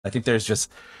I think there's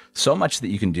just so much that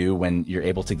you can do when you're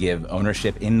able to give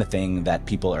ownership in the thing that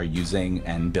people are using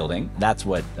and building. That's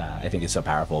what I think is so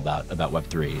powerful about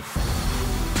Web3.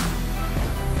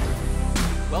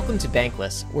 Welcome to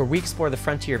Bankless, where we explore the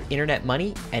frontier of internet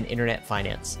money and internet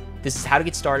finance. This is how to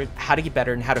get started, how to get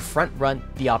better, and how to front run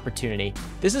the opportunity.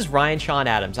 This is Ryan Sean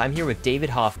Adams. I'm here with David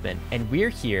Hoffman, and we're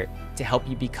here to help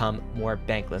you become more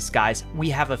bankless. Guys, we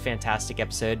have a fantastic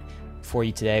episode for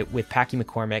you today with Packy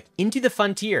McCormick, Into the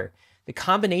Funtier. The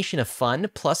combination of fun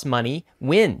plus money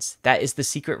wins. That is the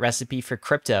secret recipe for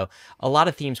crypto. A lot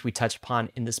of themes we touch upon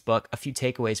in this book. A few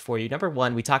takeaways for you. Number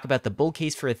one, we talk about the bull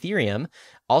case for Ethereum,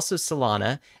 also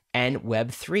Solana, and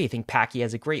Web3. I think Packy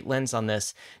has a great lens on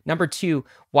this. Number two,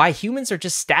 why humans are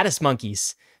just status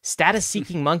monkeys.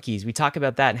 Status-seeking monkeys. We talk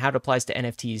about that and how it applies to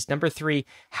NFTs. Number three,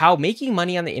 how making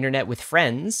money on the internet with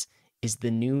friends is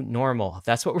the new normal.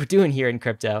 That's what we're doing here in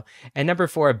crypto. And number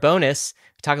four, a bonus,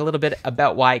 we talk a little bit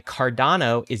about why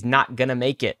Cardano is not gonna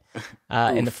make it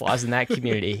and the flaws in that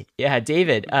community. Yeah,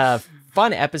 David,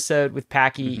 fun episode with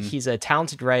Packy. He's a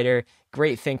talented writer,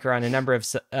 great thinker on a number of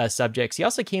subjects. He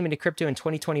also came into crypto in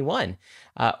 2021,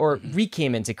 or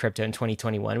re-came into crypto in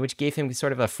 2021, which gave him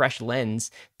sort of a fresh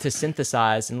lens to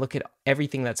synthesize and look at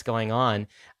everything that's going on.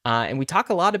 And we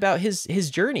talk a lot about his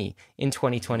journey in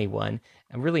 2021.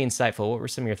 And really insightful. What were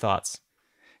some of your thoughts?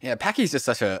 Yeah, Packy's just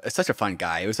such a fun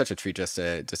guy. It was such a treat just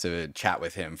to chat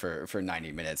with him for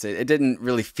 90 minutes. It didn't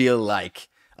really feel like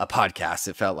a podcast.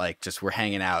 It felt like just we're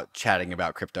hanging out, chatting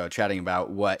about crypto, chatting about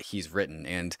what he's written.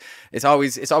 And it's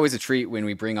always a treat when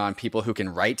we bring on people who can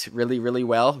write really, really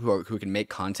well, who can make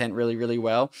content really, really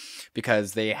well,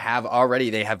 because they have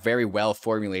very well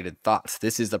formulated thoughts.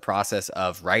 This is the process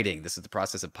of writing. This is the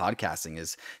process of podcasting,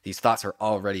 is these thoughts are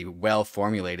already well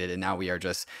formulated, and now we are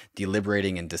just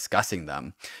deliberating and discussing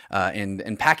them.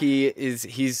 And Packy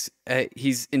he's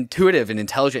intuitive and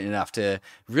intelligent enough to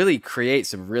really create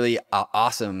some really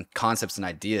awesome concepts and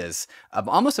ideas of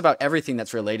almost about everything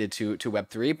that's related to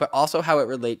Web3, but also how it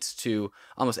relates to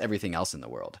almost everything else in the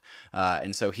world.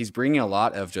 And so he's bringing a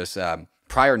lot of just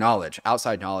prior knowledge,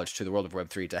 outside knowledge to the world of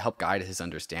Web3 to help guide his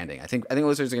understanding. I think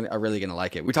listeners are really going to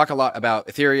like it. We talk a lot about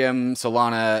Ethereum,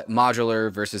 Solana,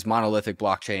 modular versus monolithic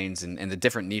blockchains and the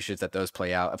different niches that those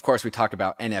play out. Of course, we talk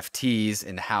about NFTs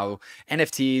and how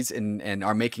NFTs and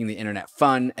are making the internet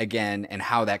fun again, and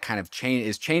how that kind of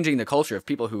is changing the culture of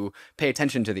people who pay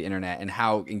attention to the internet, and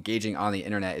how engaging on the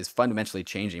internet is fundamentally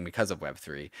changing because of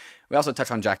Web3. We also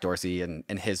touch on Jack Dorsey and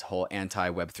his whole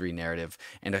anti-Web3 narrative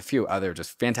and a few other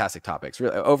just fantastic topics.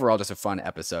 Really, overall, just a fun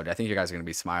episode. I think you guys are going to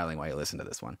be smiling while you listen to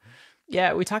this one.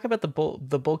 Yeah, we talk about the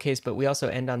bull case, but we also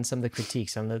end on some of the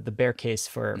critiques on the bear case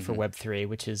for Web3,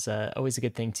 which is always a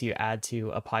good thing to add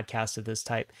to a podcast of this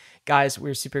type. Guys,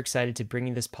 we're super excited to bring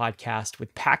you this podcast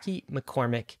with Packy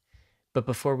McCormick. But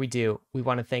before we do, we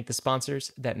want to thank the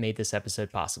sponsors that made this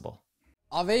episode possible.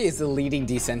 Aave is the leading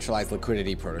decentralized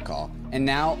liquidity protocol, and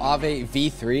now Aave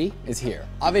v3 is here.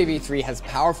 Aave v3 has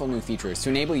powerful new features to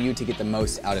enable you to get the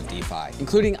most out of DeFi,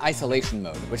 including isolation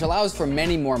mode, which allows for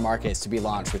many more markets to be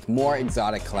launched with more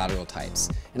exotic collateral types,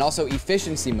 and also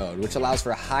efficiency mode, which allows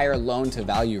for higher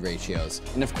loan-to-value ratios,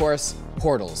 and of course,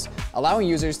 portals, allowing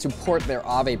users to port their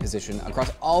Aave position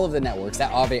across all of the networks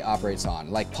that Aave operates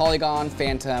on, like Polygon,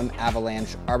 Phantom,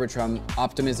 Avalanche, Arbitrum,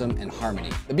 Optimism, and Harmony.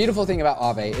 The beautiful thing about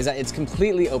Aave is that it's completely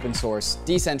open source,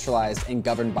 decentralized, and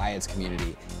governed by its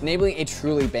community, enabling a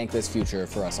truly bankless future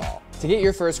for us all. To get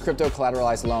your first crypto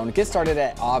collateralized loan, get started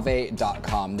at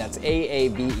aave.com. That's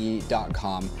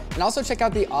AAVE.com. And also check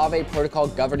out the Aave protocol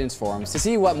governance forums to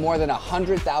see what more than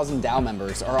 100,000 DAO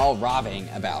members are all raving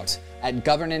about at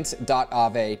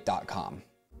governance.aave.com.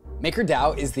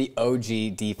 MakerDAO is the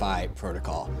OG DeFi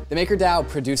protocol. The MakerDAO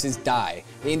produces DAI,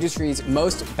 the industry's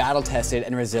most battle-tested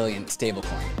and resilient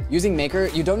stablecoin. Using Maker,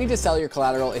 you don't need to sell your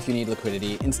collateral if you need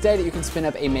liquidity. Instead, you can spin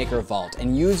up a Maker vault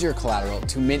and use your collateral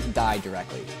to mint DAI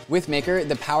directly. With Maker,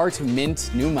 the power to mint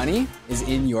new money is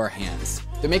in your hands.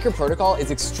 The Maker protocol is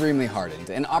extremely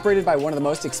hardened and operated by one of the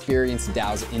most experienced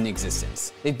DAOs in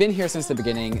existence. They've been here since the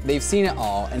beginning, they've seen it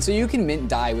all, and so you can mint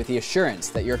DAI with the assurance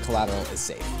that your collateral is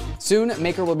safe. Soon,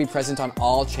 Maker will be present on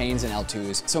all chains and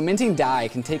L2s, so minting DAI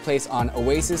can take place on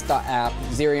Oasis.app,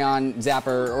 Zerion,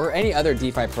 Zapper, or any other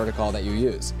DeFi protocol that you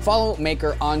use. Follow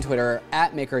Maker on Twitter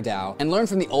 @MakerDAO and learn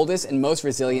from the oldest and most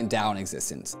resilient DAO in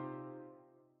existence.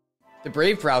 The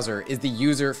Brave browser is the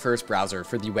user-first browser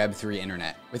for the Web3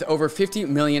 internet, with over 50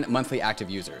 million monthly active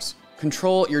users.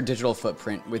 Control your digital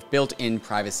footprint with built-in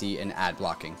privacy and ad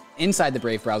blocking. Inside the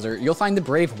Brave browser, you'll find the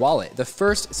Brave Wallet, the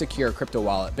first secure crypto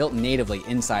wallet built natively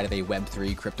inside of a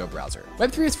Web3 crypto browser.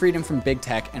 Web3 is freedom from big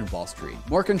tech and Wall Street,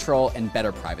 more control and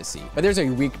better privacy. But there's a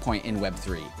weak point in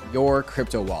Web3, your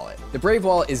crypto wallet. The Brave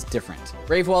Wallet is different.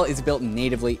 Brave Wallet is built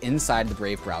natively inside the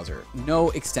Brave browser,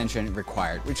 no extension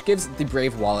required, which gives the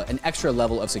Brave Wallet an extra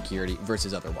level of security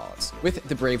versus other wallets. With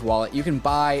the Brave Wallet, you can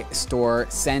buy, store,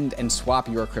 send, and swap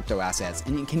your crypto assets,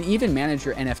 and you can even manage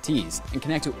your NFTs and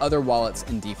connect to other wallets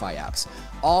and DeFi apps,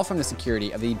 all from the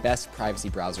security of the best privacy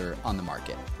browser on the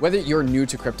market. Whether you're new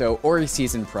to crypto or a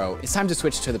seasoned pro, it's time to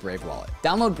switch to the Brave Wallet.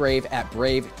 Download Brave at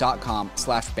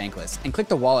brave.com/bankless and click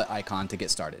the wallet icon to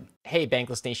get started. Hey,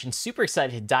 Bankless Nation, super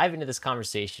excited to dive into this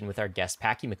conversation with our guest,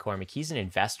 Packy McCormick. He's an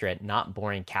investor at Not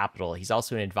Boring Capital. He's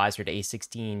also an advisor to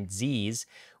A16Z's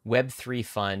Web3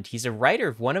 Fund. He's a writer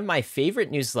of one of my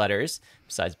favorite newsletters,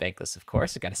 besides Bankless, of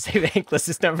course. I gotta say Bankless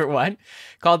is number one,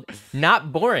 called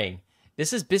Not Boring.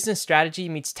 This is business strategy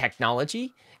meets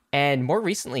technology. And more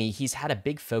recently, he's had a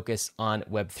big focus on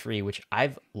Web3, which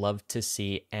I've loved to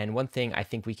see. And one thing I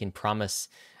think we can promise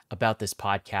about this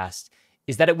podcast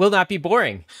is that it will not be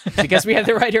boring, because we have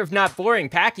the writer of Not Boring,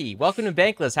 Packy. Welcome to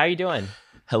Bankless. How are you doing?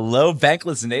 Hello,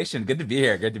 Bankless Nation. Good to be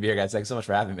here. Good to be here, guys. Thanks so much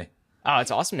for having me. Oh, it's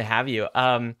awesome to have you.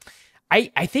 I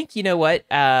think, you know what,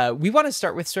 we want to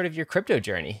start with sort of your crypto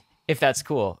journey, if that's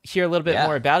cool. Hear a little bit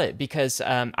more about it, because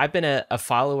I've been a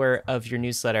follower of your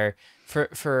newsletter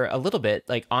for a little bit,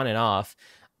 like on and off.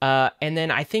 And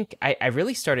then I think I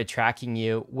really started tracking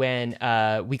you when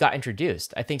we got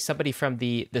introduced. I think somebody from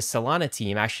the Solana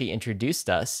team actually introduced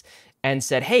us and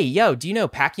said, hey, yo, do you know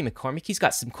Packy McCormick? He's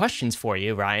got some questions for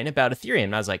you, Ryan, about Ethereum.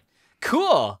 And I was like,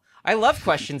 cool. I love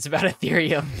questions about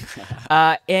Ethereum.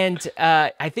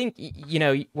 I think, you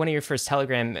know, one of your first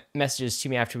Telegram messages to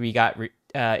me after we got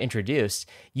introduced,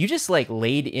 you just like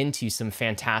laid into some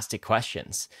fantastic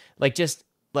questions. Like just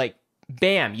like,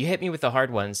 bam, you hit me with the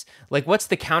hard ones. Like, what's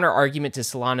the counter argument to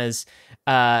Solana's,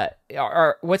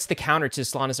 or what's the counter to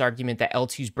Solana's argument that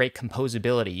L2s break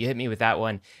composability? You hit me with that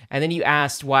one. And then you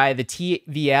asked why the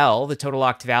TVL, the total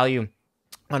locked value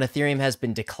on Ethereum, has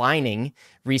been declining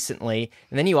recently.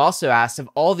 And then you also asked of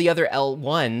all the other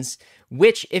L1s,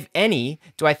 which, if any,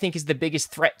 do I think is the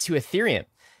biggest threat to Ethereum?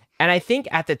 And I think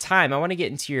at the time, I want to get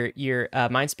into your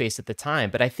mind space at the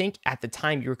time, but I think at the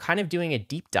time you were kind of doing a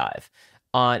deep dive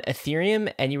on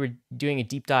Ethereum, and you were doing a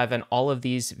deep dive on all of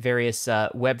these various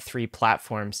Web3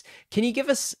 platforms. Can you give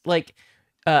us like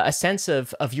a sense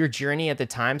of your journey at the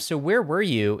time? So where were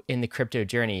you in the crypto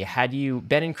journey? Had you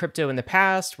been in crypto in the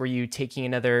past? Were you taking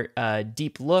another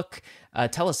deep look?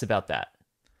 Tell us about that.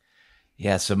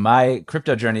 Yeah, so my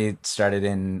crypto journey started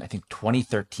in, I think,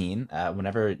 2013.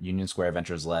 Whenever Union Square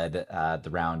Ventures led the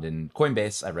round in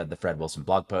Coinbase, I read the Fred Wilson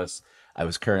blog posts. I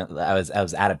was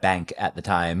at a bank at the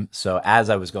time. So as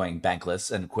I was going bankless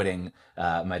and quitting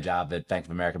my job at Bank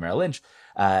of America Merrill Lynch,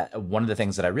 one of the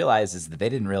things that I realized is that they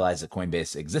didn't realize that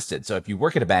Coinbase existed. So if you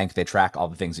work at a bank, they track all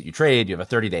the things that you trade. You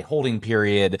have a 30-day holding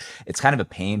period. It's kind of a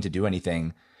pain to do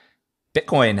anything.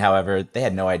 Bitcoin, however, they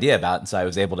had no idea about. And so I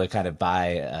was able to kind of buy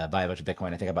a bunch of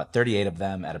Bitcoin. I think about 38 of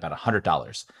them at about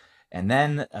 $100. And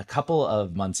then a couple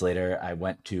of months later, I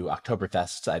went to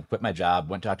Oktoberfest. I'd quit my job,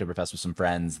 went to Oktoberfest with some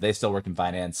friends. They still worked in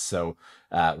finance. So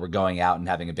we're going out and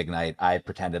having a big night. I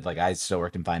pretended like I still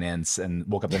worked in finance and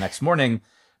woke up the next morning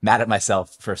mad at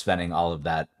myself for spending all of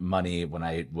that money when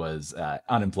I was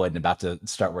unemployed and about to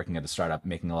start working at a startup,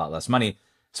 making a lot less money.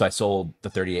 So I sold the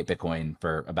 38 Bitcoin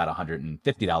for about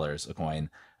 $150 a coin.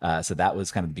 So that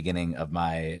was kind of the beginning of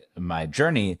my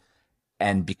journey.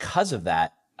 And because of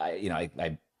that,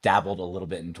 I dabbled a little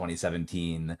bit in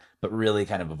 2017, but really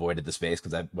kind of avoided the space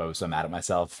because I was so mad at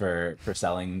myself for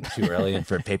selling too early and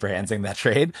for paper handsing that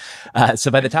trade.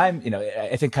 So by the time,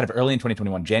 I think kind of early in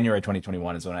 2021, January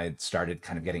 2021 is when I started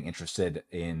kind of getting interested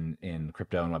in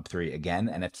crypto and Web3 again.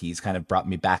 NFTs kind of brought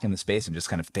me back in the space and just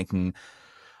kind of thinking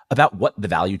about what the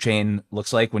value chain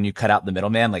looks like when you cut out the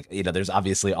middleman. Like, there's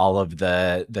obviously all of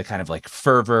the kind of like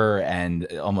fervor and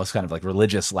almost kind of like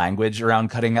religious language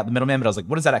around cutting out the middleman. But I was like,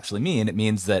 what does that actually mean? It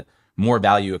means that more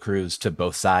value accrues to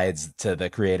both sides, to the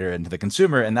creator and to the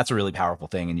consumer. And that's a really powerful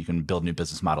thing. And you can build new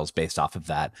business models based off of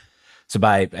that. So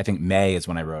by, I think, May is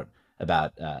when I wrote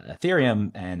about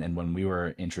Ethereum and when we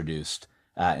were introduced.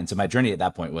 And so my journey at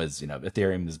that point was,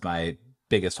 Ethereum is my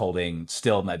biggest holding,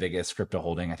 still my biggest crypto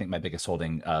holding. I think my biggest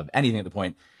holding of anything at the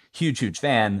point. Huge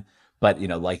fan, but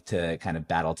like to kind of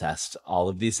battle test all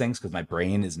of these things because my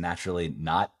brain is naturally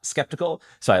not skeptical.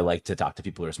 So I like to talk to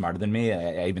people who are smarter than me.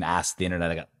 I even asked the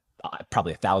internet. I got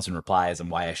probably 1,000 replies on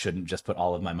why I shouldn't just put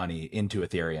all of my money into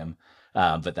Ethereum.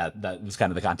 But that was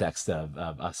kind of the context of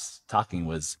us talking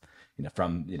was,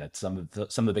 from some of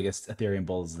the biggest Ethereum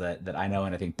bulls that I know,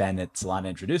 and I think Ben at Solana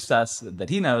introduced us that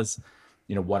he knows.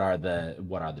 What are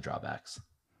the drawbacks?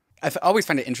 Always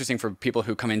find it interesting for people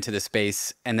who come into the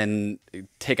space and then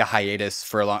take a hiatus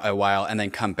for a while and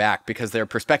then come back, because their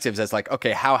perspectives as like,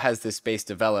 okay, how has this space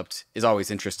developed is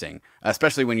always interesting,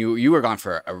 especially when you were gone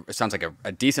for it sounds like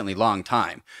a decently long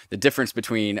time. The difference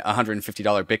between $150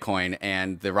 Bitcoin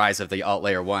and the rise of the alt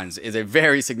layer ones is a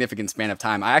very significant span of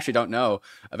time. I actually don't know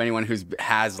of anyone who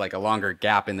has like a longer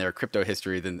gap in their crypto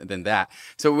history than that.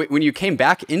 So when you came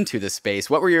back into the space,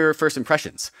 what were your first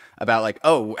impressions about like,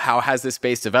 oh, how has this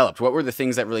space developed? What were the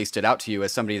things that really stood out to you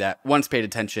as somebody that once paid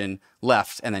attention,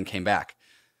 left, and then came back?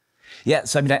 Yeah,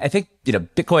 so I mean, I think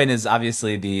Bitcoin is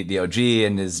obviously the OG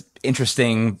and is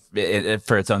interesting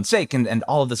for its own sake and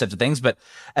all of those types of things. But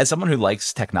as someone who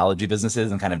likes technology businesses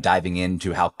and kind of diving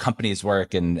into how companies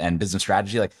work and business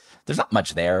strategy, like there's not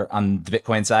much there on the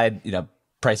Bitcoin side.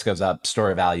 Price goes up,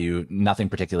 store of value, nothing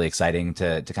particularly exciting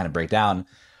to kind of break down.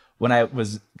 When I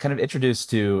was kind of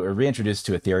introduced to or reintroduced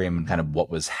to Ethereum and kind of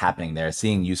what was happening there,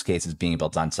 seeing use cases being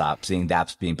built on top, seeing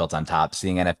dApps being built on top,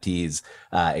 seeing NFTs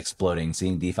exploding,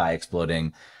 seeing DeFi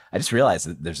exploding, I just realized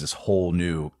that there's this whole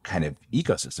new kind of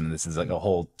ecosystem. This is like a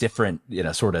whole different,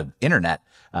 sort of internet.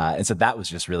 And so that was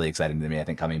just really exciting to me. I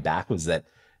think coming back was that,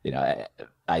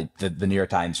 the New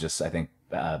York Times just, I think,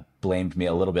 blamed me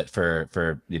a little bit for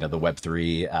the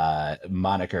Web3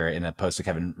 moniker in a post that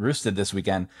Kevin Roos did this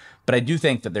weekend. But I do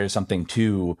think that there's something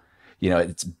to,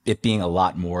 it being a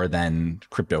lot more than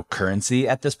cryptocurrency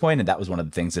at this point. And that was one of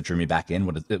the things that drew me back in,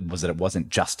 was that it wasn't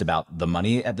just about the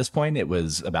money at this point. It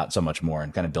was about so much more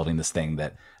and kind of building this thing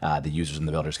that the users and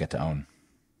the builders get to own.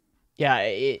 Yeah,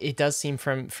 it does seem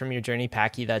from your journey,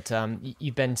 Packy, that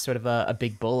you've been sort of a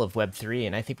big bull of Web3,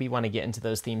 and I think we want to get into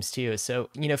those themes too. So,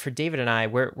 for David and I,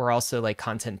 we're also like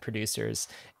content producers,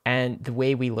 and the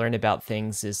way we learn about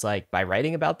things is like by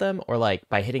writing about them or like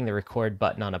by hitting the record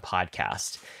button on a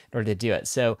podcast in order to do it.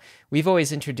 So we've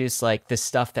always introduced like the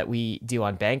stuff that we do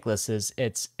on Bankless is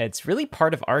it's really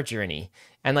part of our journey,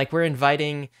 and like we're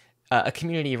inviting a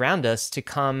community around us to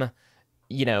come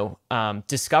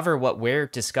discover what we're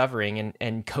discovering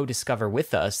and co-discover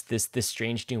with us this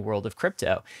strange new world of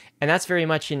crypto. And that's very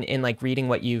much in like reading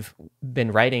what you've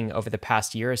been writing over the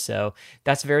past year or so.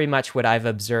 That's very much what I've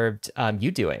observed you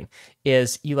doing,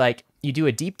 is you do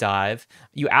a deep dive,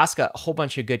 you ask a whole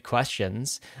bunch of good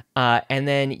questions, and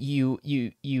then you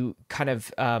kind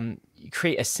of you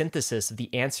create a synthesis of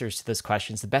the answers to those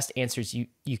questions, the best answers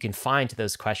you can find to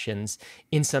those questions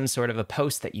in some sort of a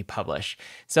post that you publish.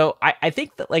 So I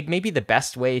think that like maybe the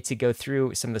best way to go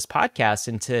through some of this podcast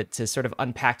and to sort of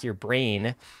unpack your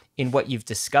brain in what you've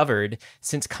discovered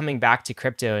since coming back to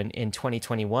crypto in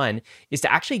 2021 is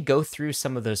to actually go through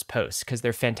some of those posts, because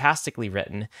they're fantastically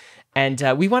written. And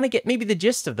we want to get maybe the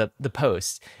gist of the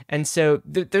post. And so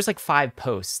there's like 5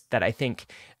 posts that I think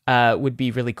would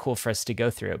be really cool for us to go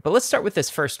through. But let's start with this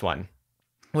first one,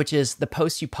 which is the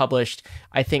post you published,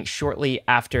 I think, shortly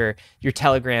after your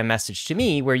Telegram message to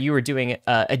me, where you were doing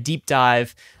a deep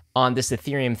dive on this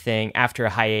Ethereum thing after a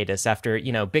hiatus, after,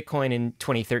 Bitcoin in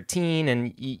 2013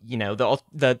 and,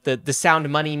 the sound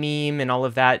money meme and all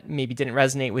of that maybe didn't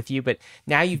resonate with you, but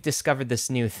now you've discovered this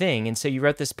new thing. And so you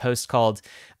wrote this post called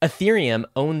Ethereum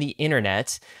Own the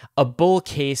Internet, a bull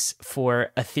case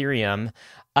for Ethereum.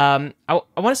 I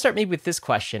want to start maybe with this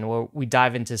question where we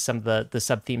dive into some of the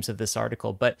sub-themes of this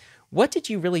article, but what did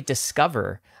you really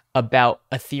discover about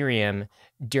Ethereum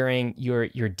during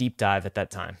your deep dive at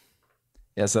that time?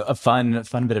 Yeah, so a fun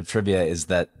bit of trivia is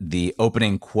that the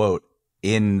opening quote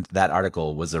in that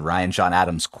article was a Ryan Sean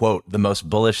Adams quote: "The most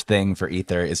bullish thing for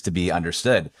Ether is to be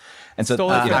understood." And so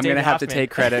I'm going to have to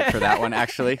take credit for that one.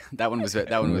 Actually, that one was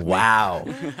wow.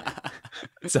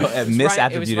 So a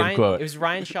misattributed quote. It was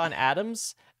Ryan Sean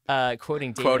Adams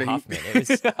quoting David Hoffman. It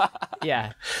was,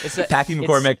 yeah. Packy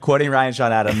McCormick quoting Ryan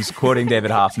Sean Adams, quoting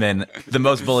David Hoffman. The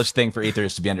most bullish thing for Ether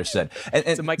is to be understood. And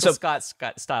it's a Michael Scott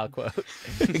style quote.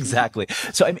 Exactly.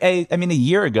 So I mean, a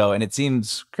year ago, and it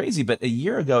seems crazy, but a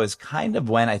year ago is kind of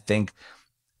when I think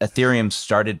Ethereum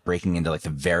started breaking into like the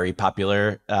very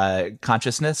popular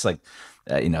consciousness. Like,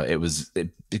 it was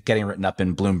getting written up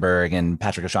in Bloomberg, and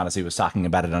Patrick O'Shaughnessy was talking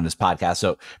about it on his podcast.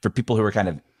 So for people who were kind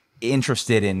of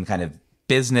interested in kind of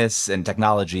business and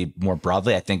technology more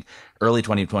broadly, I think early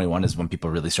 2021 is when people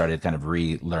really started kind of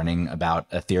relearning about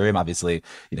Ethereum. Obviously,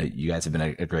 you guys have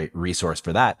been a great resource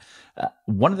for that.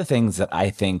 One of the things that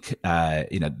I think,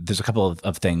 there's a couple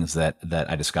of things that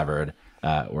I discovered,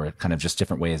 or kind of just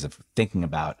different ways of thinking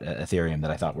about Ethereum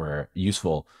that I thought were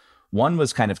useful. One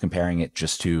was kind of comparing it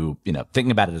just to,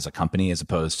 thinking about it as a company as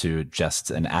opposed to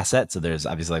just an asset. So there's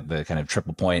obviously like the kind of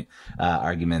triple point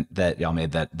argument that y'all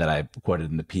made that I quoted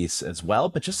in the piece as well.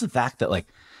 But just the fact that like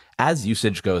as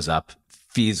usage goes up,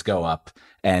 fees go up,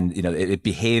 and it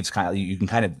behaves kind of, you can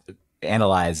kind of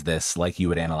analyze this like you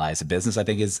would analyze a business, I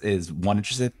think is one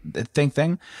interesting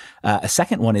thing. A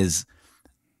second one is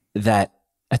that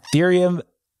Ethereum,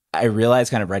 I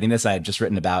realized kind of writing this, I had just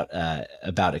written about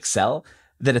Excel,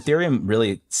 that Ethereum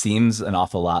really seems an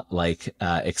awful lot like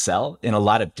Excel in a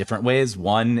lot of different ways.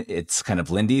 One, it's kind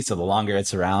of Lindy, so the longer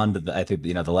it's around, I think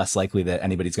the less likely that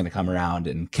anybody's going to come around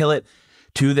and kill it.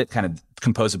 Two, that kind of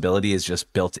composability is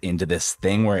just built into this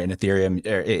thing where in Ethereum,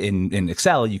 or in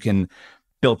Excel, you can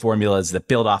build formulas that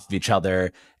build off of each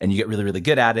other and you get really, really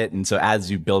good at it. And so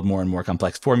as you build more and more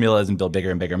complex formulas and build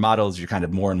bigger and bigger models, you're kind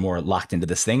of more and more locked into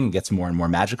this thing and gets more and more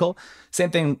magical.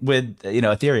 Same thing with,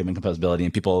 Ethereum and composability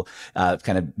and people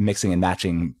kind of mixing and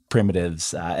matching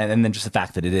primitives. And then just the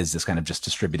fact that it is this kind of just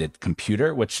distributed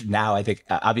computer, which now I think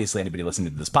obviously anybody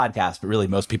listening to this podcast, but really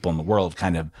most people in the world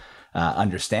kind of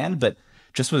understand. But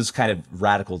just was kind of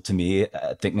radical to me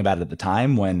thinking about it at the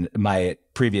time when my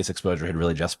previous exposure had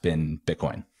really just been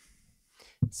Bitcoin.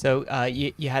 So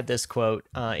you had this quote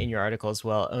in your article as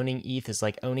well. Owning ETH is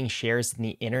like owning shares in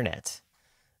the internet.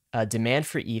 Demand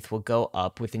for ETH will go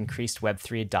up with increased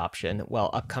Web3 adoption, while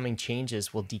upcoming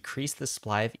changes will decrease the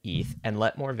supply of ETH and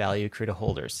let more value accrue to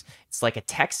holders. It's like a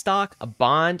tech stock, a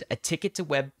bond, a ticket to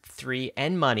Web3,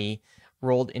 and money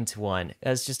rolled into one.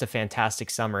 That's just a fantastic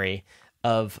summary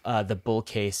of the bull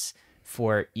case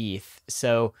for ETH.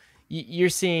 So you're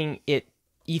seeing ETH,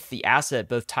 the asset,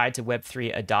 both tied to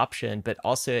Web3 adoption, but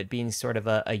also it being sort of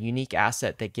a unique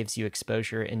asset that gives you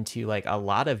exposure into like a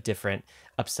lot of different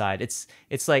upside. It's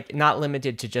like not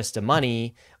limited to just a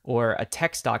money or a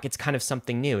tech stock. It's kind of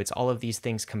something new. It's all of these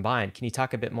things combined. Can you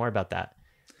talk a bit more about that?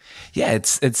 Yeah,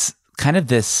 it's kind of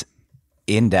this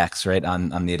index, right,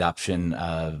 on the adoption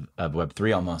of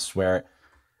Web3 almost, where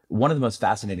one of the most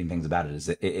fascinating things about it is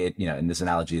that it and this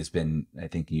analogy has been, I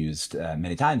think, used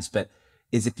many times, but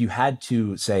is if you had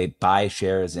to, say, buy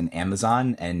shares in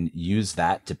Amazon and use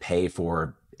that to pay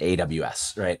for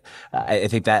AWS, right? I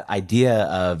think that idea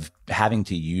of having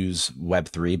to use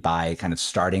Web3 by kind of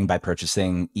starting by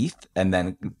purchasing ETH and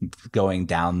then going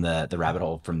down the rabbit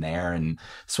hole from there and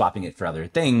swapping it for other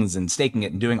things and staking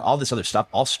it and doing all this other stuff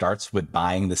all starts with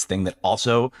buying this thing that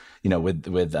also, with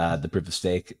the proof of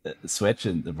stake switch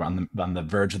and on the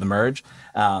verge of the merge,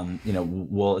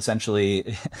 will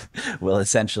essentially,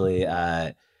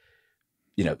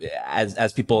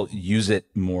 as people use it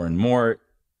more and more,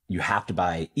 you have to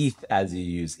buy ETH. As you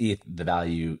use ETH, the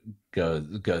value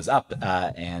goes up,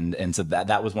 and so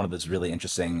that was one of those really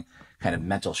interesting kind of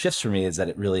mental shifts for me. Is that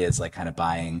it really is like kind of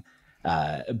buying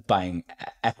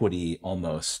equity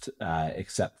almost,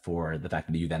 except for the fact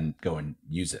that you then go and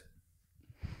use it.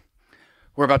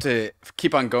 We're about to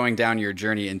keep on going down your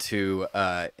journey into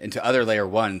other layer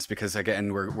ones, because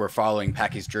again we're following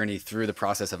Packy's journey through the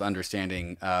process of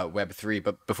understanding Web3.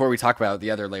 But before we talk about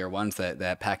the other layer ones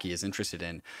that Packy is interested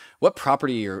in, what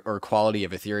property or quality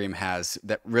of Ethereum has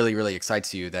that really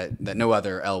excites you that no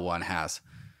other L1 has?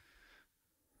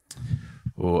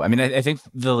 Oh, I mean, I think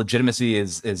the legitimacy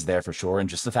is there for sure, and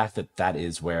just the fact that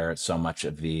is where so much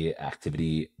of the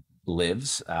activity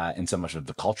lives, and so much of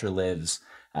the culture lives.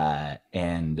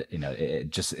 And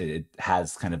it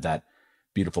has kind of that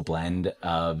beautiful blend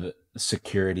of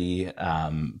security,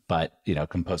 but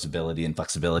composability and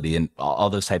flexibility and all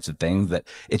those types of things, that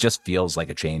it just feels like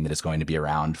a chain that is going to be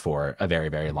around for a very,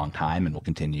 very long time and will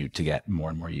continue to get more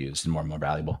and more used and more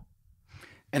valuable.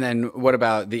 And then what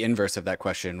about the inverse of that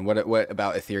question? What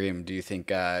about Ethereum do you think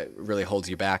really holds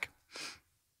you back?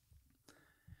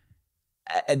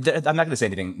 I'm not going to say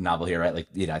anything novel here, right? Like,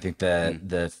 I think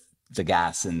the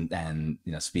gas and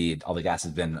speed, all the gas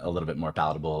has been a little bit more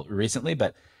palatable recently,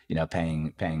 but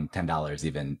paying $10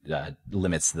 even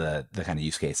limits the kind of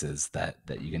use cases that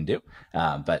you can do.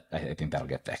 But I think that'll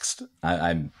get fixed.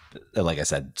 I'm like I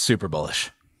said, super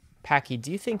bullish. Packy,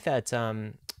 do you think that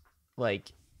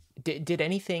did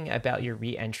anything about your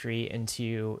re-entry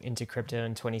into crypto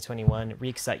in 2021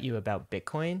 re-excite you about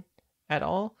Bitcoin at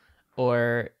all?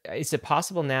 Or is it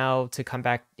possible now to come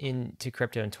back into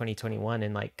crypto in 2021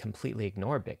 and like completely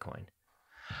ignore Bitcoin?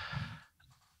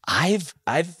 I've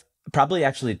probably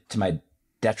actually, to my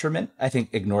detriment, I think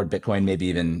ignored Bitcoin maybe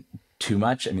even too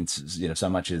much. I mean, so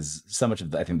much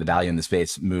of I think the value in the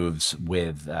space moves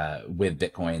with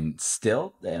Bitcoin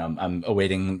still. And I'm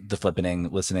awaiting the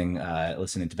flippening, listening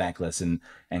to Bankless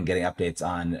and getting updates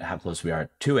on how close we are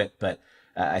to it. But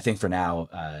I think for now,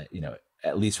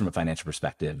 at least from a financial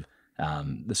perspective,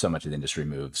 So much of the industry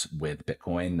moves with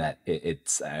Bitcoin that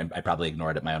I probably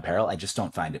ignore it at my own peril. I just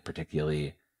don't find it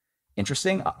particularly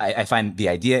interesting. I find the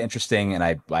idea interesting, and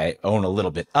I own a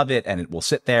little bit of it, and it will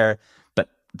sit there, but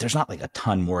there's not like a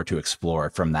ton more to explore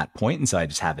from that point. And so I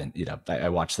just haven't, I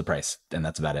watch the price and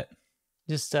that's about it.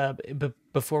 Just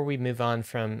before we move on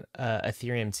from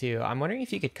Ethereum too, I'm wondering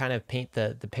if you could kind of paint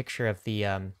the picture of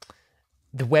the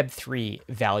Web3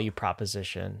 value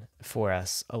proposition for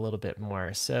us a little bit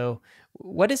more. So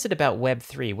what is it about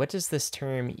Web3? What does this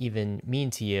term even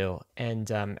mean to you? And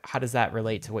how does that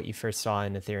relate to what you first saw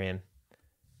in Ethereum?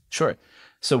 Sure.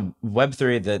 So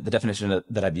Web3, the definition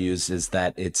that I've used is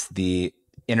that it's the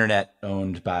internet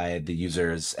owned by the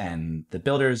users and the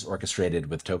builders, orchestrated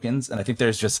with tokens. And I think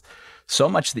there's just so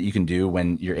much that you can do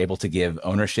when you're able to give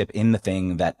ownership in the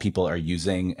thing that people are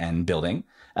using and building.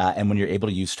 And when you're able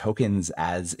to use tokens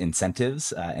as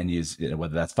incentives and use,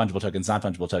 whether that's fungible tokens,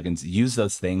 non-fungible tokens, use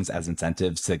those things as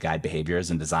incentives to guide behaviors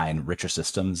and design richer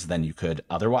systems than you could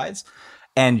otherwise.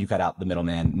 And you cut out the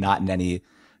middleman, not in any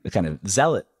kind of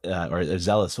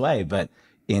zealous way, but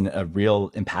in a real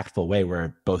impactful way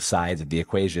where both sides of the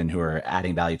equation who are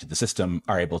adding value to the system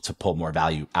are able to pull more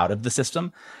value out of the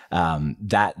system.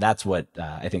 That's what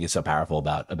I think is so powerful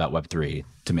about Web3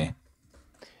 to me.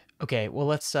 Okay, well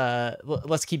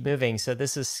let's keep moving. So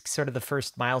this is sort of the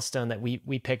first milestone that we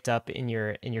picked up in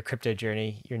your crypto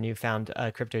journey, your newfound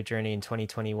crypto journey in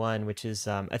 2021, which is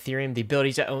Ethereum, the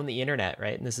ability to own the internet,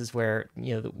 right? And this is where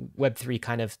the Web3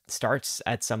 kind of starts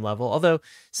at some level. Although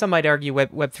some might argue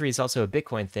Web3 is also a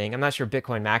Bitcoin thing. I'm not sure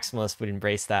Bitcoin maximalists would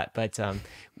embrace that, but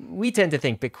we tend to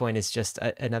think Bitcoin is just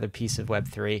another piece of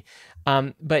Web3.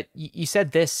 But you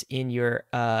said this in your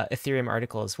Ethereum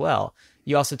article as well.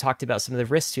 You also talked about some of the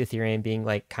risks to Ethereum being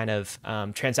like kind of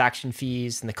transaction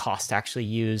fees and the cost to actually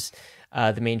use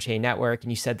the main chain network.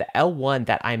 And you said the L1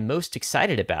 that I'm most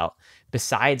excited about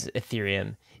besides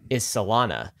Ethereum is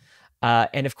Solana.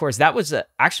 And of course, that was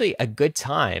actually a good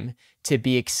time to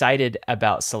be excited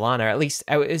about Solana, or at least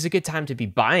it was a good time to be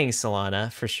buying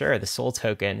Solana for sure, the Sol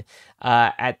token.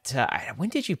 When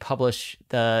did you publish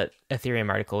the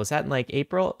Ethereum article? Was that in like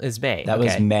April? It was May. That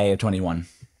was May of 21.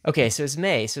 Okay, so it's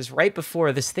May. So it's right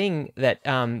before this thing that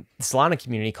the Solana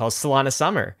community calls Solana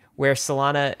Summer, where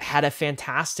Solana had a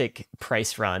fantastic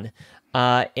price run.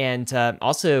 And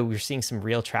also we're seeing some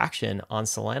real traction on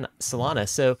Solana.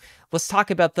 So let's talk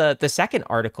about the second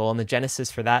article and the genesis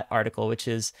for that article, which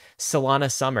is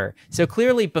Solana Summer. So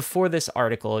clearly before this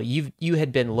article, you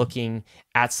had been looking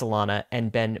at Solana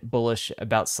and been bullish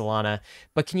about Solana,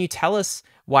 but can you tell us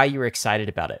why you were excited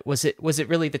about it? Was it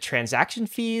really the transaction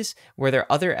fees? Were there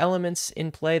other elements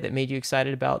in play that made you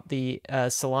excited about the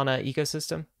Solana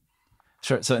ecosystem?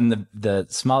 Sure. So in the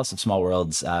smallest of small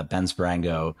worlds, Ben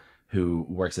Sparango, who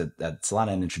works at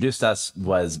Solana and introduced us,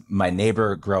 was my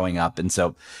neighbor growing up. And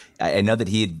so I know that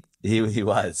he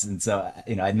was. And so,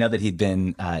 I know that he'd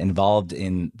been involved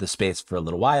in the space for a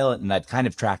little while, and I'd kind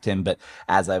of tracked him. But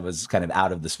as I was kind of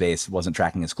out of the space, wasn't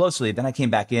tracking as closely. Then I came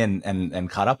back in and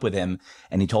caught up with him.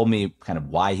 And he told me kind of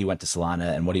why he went to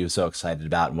Solana and what he was so excited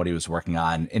about and what he was working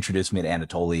on, introduced me to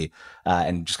Anatoly,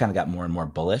 and just kind of got more and more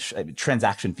bullish.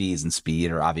 Transaction fees and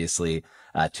speed are obviously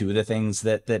two of the things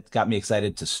that got me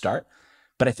excited to start.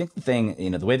 But I think the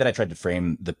thing, the way that I tried to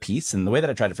frame the piece and the way that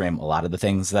I tried to frame a lot of the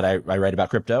things that I write about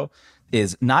crypto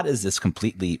is not as this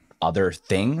completely other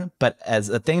thing, but as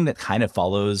a thing that kind of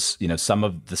follows, some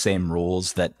of the same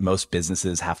rules that most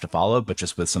businesses have to follow, but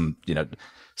just with some,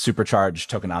 supercharged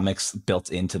tokenomics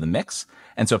built into the mix.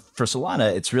 And so for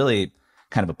Solana, it's really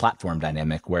kind of a platform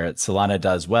dynamic where Solana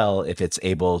does well if it's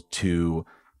able to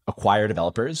acquire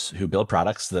developers who build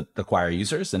products that acquire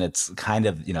users. And it's kind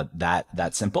of,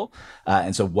 that simple.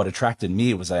 And so what attracted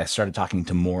me was I started talking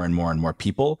to more and more and more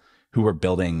people who were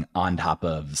building on top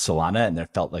of Solana. And there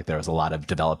felt like there was a lot of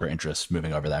developer interest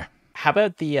moving over there. How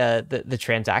about the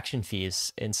transaction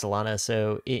fees in Solana?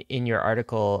 So in your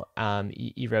article,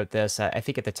 you wrote this, I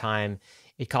think at the time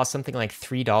it cost something like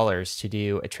 $3 to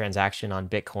do a transaction on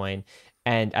Bitcoin.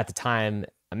 And at the time,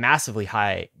 massively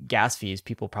high gas fees.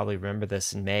 People probably remember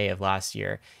this in May of last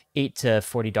year, $8 to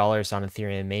 $40 on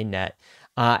Ethereum mainnet.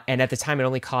 And at the time, it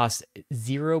only cost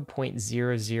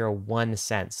 0.001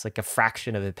 cents, like a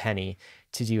fraction of a penny,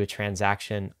 to do a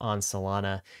transaction on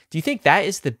Solana. Do you think that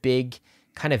is the big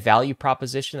kind of value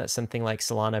proposition that something like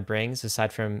Solana brings,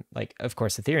 aside from, like, of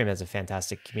course, Ethereum has a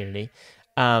fantastic community.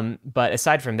 But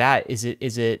aside from that, is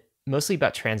it mostly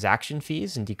about transaction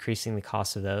fees and decreasing the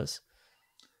cost of those?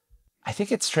 I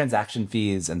think it's transaction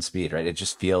fees and speed, right? It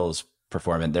just feels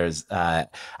performant. There's, I'm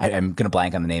going to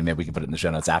blank on the name. Maybe we can put it in the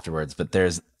show notes afterwards, but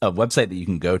there's a website that you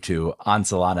can go to on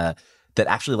Solana that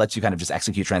actually lets you kind of just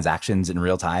execute transactions in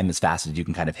real time as fast as you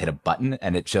can kind of hit a button,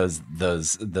 and it shows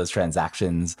those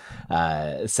transactions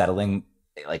settling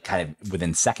like kind of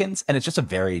within seconds. And it's just a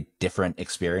very different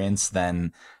experience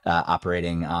than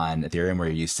operating on Ethereum, where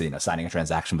you're used to, signing a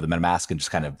transaction with a MetaMask and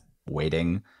just kind of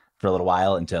waiting for a little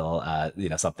while until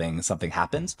something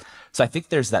happens. So I think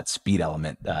there's that speed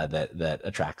element that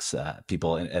attracts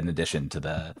people in addition to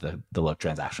the low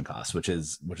transaction costs, which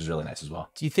is really nice as well.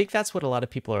 Do you think that's what a lot of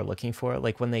people are looking for?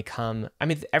 Like when they come, I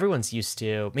mean, everyone's used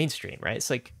to mainstream, right? It's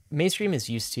like mainstream is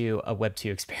used to a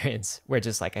Web2 experience where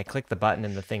just like I click the button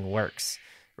and the thing works,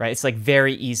 right? It's like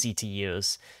very easy to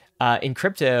use. In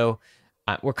crypto,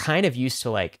 we're kind of used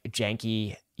to like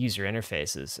janky user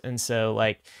interfaces. And so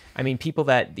like, I mean, people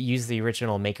that use the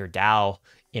original MakerDAO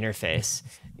interface,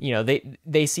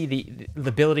 they see the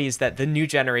abilities that the new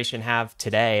generation have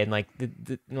today, and like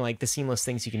the seamless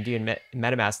things you can do in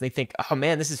MetaMask. And they think, oh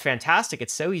man, this is fantastic.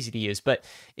 It's so easy to use. But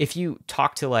if you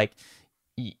talk to like,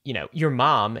 your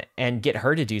mom and get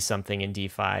her to do something in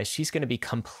DeFi, she's going to be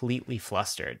completely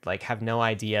flustered, like have no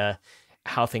idea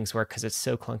how things work because it's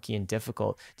so clunky and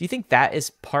difficult. Do you think that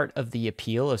is part of the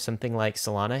appeal of something like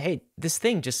Solana? Hey, this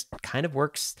thing just kind of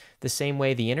works the same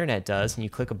way the internet does, and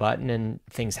you click a button and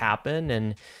things happen,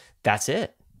 and that's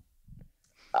it.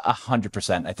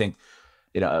 100%. I think,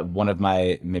 one of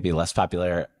my maybe less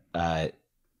popular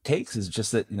takes is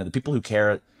just that, the people who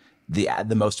care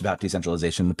the most about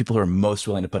decentralization, the people who are most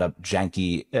willing to put up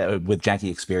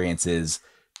janky experiences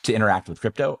to interact with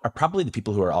crypto are probably the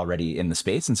people who are already in the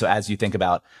space. And so as you think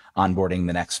about onboarding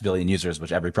the next billion users,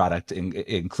 which every product,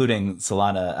 including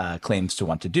Solana, claims to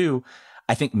want to do,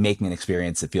 I think making an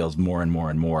experience that feels more and more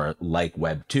and more like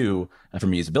Web 2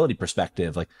 from a usability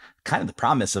perspective, like kind of the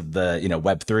promise of the,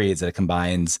 Web 3 is that it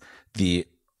combines the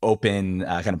open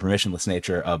kind of permissionless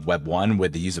nature of Web 1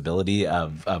 with the usability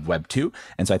of Web 2.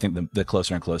 And so I think the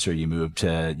closer and closer you move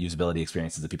to usability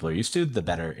experiences that people are used to, the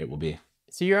better it will be.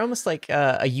 So you're almost like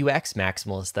a UX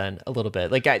maximalist then, a little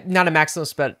bit. Like not a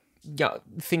maximalist, but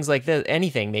things like this,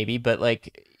 anything maybe. But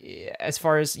like as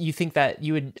far as you think that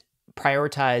you would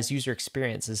prioritize user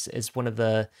experience as one of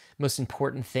the most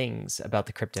important things about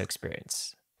the crypto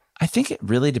experience. I think it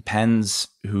really depends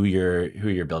who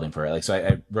you're building for. Like, so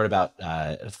I wrote about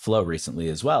Flow recently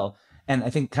as well. And I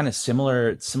think kind of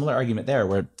similar argument there,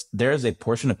 where there is a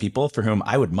portion of people for whom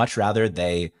I would much rather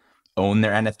they own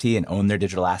their NFT and own their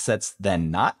digital assets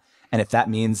than not. And if that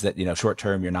means that, short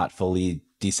term, you're not fully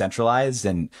decentralized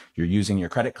and you're using your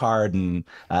credit card and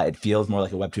it feels more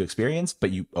like a Web2 experience,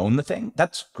 but you own the thing,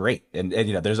 that's great. And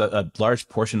there's a large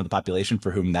portion of the population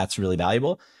for whom that's really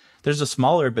valuable. There's a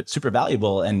smaller but super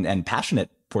valuable and passionate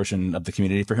portion of the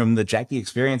community for whom the janky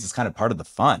experience is kind of part of the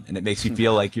fun, and it makes you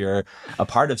feel like you're a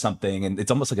part of something. And it's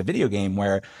almost like a video game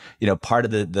where, part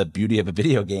of the beauty of a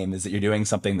video game is that you're doing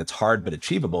something that's hard but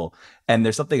achievable. And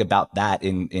there's something about that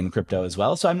in crypto as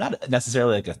well. So I'm not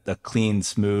necessarily like a clean,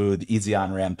 smooth, easy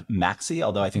on ramp maxi,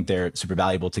 although I think they're super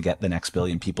valuable to get the next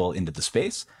billion people into the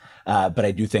space. But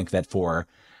I do think that for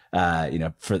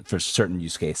certain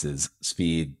use cases,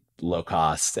 speed, low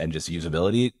cost, and just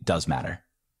usability does matter.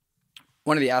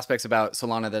 One of the aspects about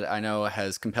Solana that I know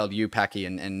has compelled you, Packy,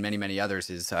 and many, many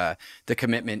others is the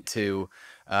commitment to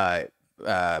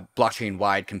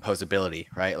blockchain-wide composability,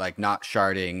 right? Like not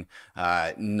sharding,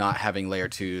 not having layer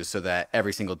 2s so that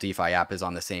every single DeFi app is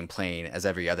on the same plane as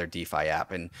every other DeFi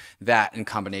app. And that in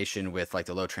combination with like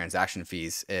the low transaction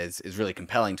fees is really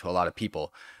compelling to a lot of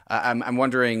people. I'm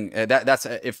wondering, that's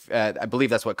if I believe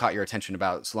that's what caught your attention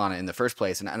about Solana in the first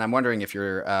place. And I'm wondering if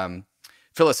you're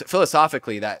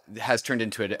philosophically, that has turned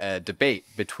into a debate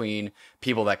between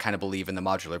people that kind of believe in the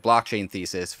modular blockchain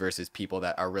thesis versus people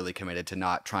that are really committed to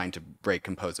not trying to break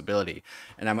composability.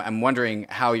 And I'm wondering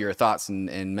how your thoughts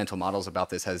and mental models about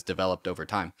this has developed over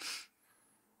time.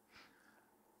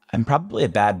 I'm probably a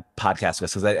bad podcast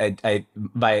guest because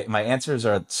my answers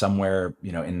are somewhere,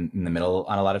 in the middle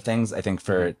on a lot of things. I think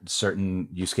for certain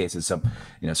use cases,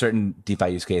 certain DeFi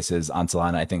use cases on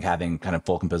Solana, I think having kind of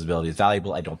full composability is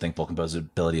valuable. I don't think full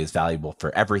composability is valuable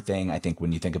for everything. I think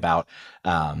when you think about,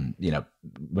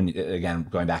 again,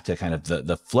 going back to kind of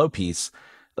the flow piece,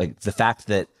 like the fact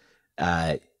that,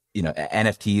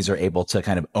 NFTs are able to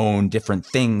kind of own different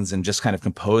things and just kind of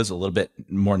compose a little bit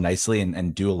more nicely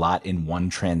and do a lot in one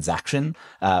transaction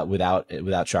without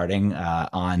sharding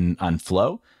on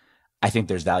Flow. I think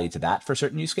there's value to that for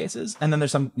certain use cases. And then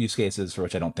there's some use cases for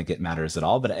which I don't think it matters at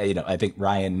all. But, I think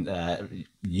Ryan,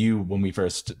 you, when we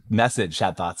first messaged,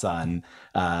 had thoughts on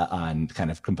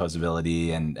kind of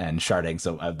composability and sharding.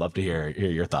 So I'd love to hear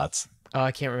your thoughts. Oh,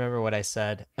 I can't remember what I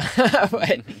said,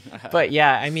 but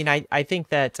yeah, I mean, I think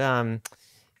that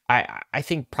I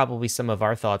think probably some of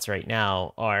our thoughts right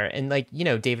now are, and like,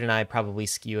 David and I probably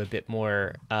skew a bit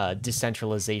more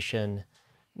decentralization,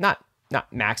 not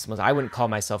maximalist. I wouldn't call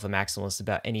myself a maximalist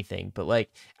about anything, but like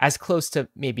as close to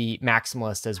maybe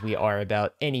maximalist as we are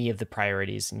about any of the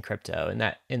priorities in crypto.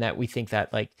 And that we think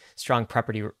that like strong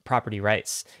property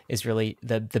rights is really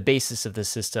the basis of the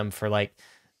system for like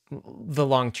the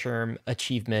long-term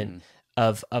achievement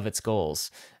of its goals.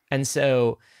 And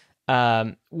so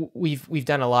we've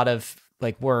done a lot of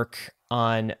like work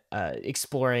on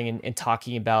exploring and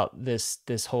talking about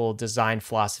this whole design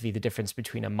philosophy, the difference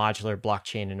between a modular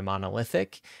blockchain and a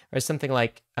monolithic, or something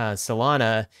like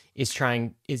Solana is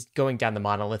going down the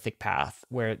monolithic path,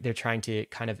 where they're trying to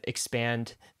kind of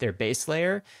expand their base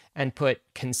layer and put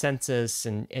consensus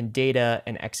and data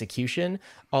and execution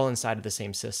all inside of the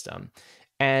same system.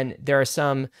 And there are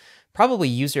some probably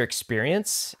user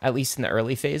experience, at least in the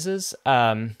early phases.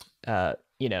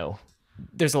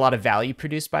 There's a lot of value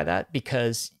produced by that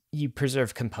because you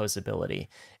preserve composability.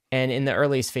 And in the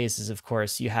earliest phases, of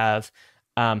course, you have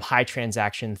high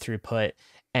transaction throughput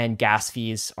and gas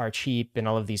fees are cheap and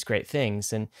all of these great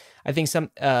things. And I think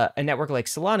a network like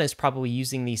Solana is probably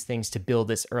using these things to build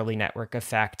this early network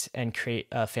effect and create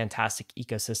a fantastic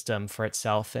ecosystem for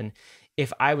itself. And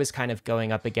if I was kind of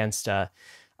going up against a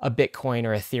Bitcoin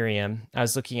or Ethereum, I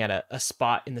was looking at a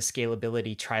spot in the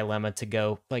scalability trilemma to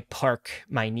go like park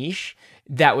my niche,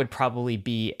 that would probably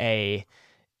be a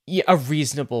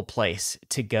reasonable place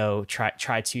to go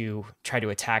try to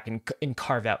attack and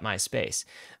carve out my space.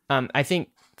 I think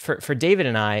for David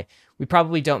and I, we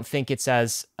probably don't think it's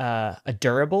as a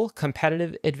durable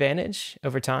competitive advantage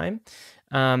over time.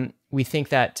 We think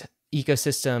that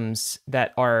ecosystems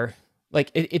that are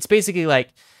like, it's basically like,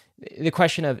 the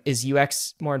question of, is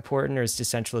UX more important or is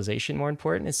decentralization more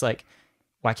important? It's like,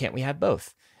 why can't we have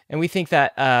both? And we think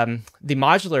that the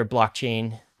modular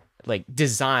blockchain like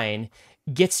design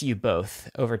gets you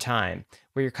both over time,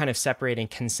 where you're kind of separating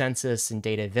consensus and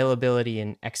data availability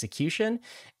and execution,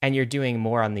 and you're doing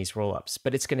more on these rollups.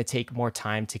 But it's going to take more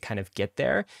time to kind of get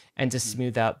there and to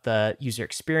smooth out the user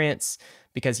experience,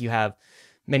 because you have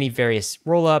many various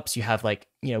rollups. You have like,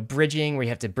 bridging, where you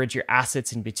have to bridge your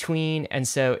assets in between. And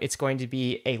so it's going to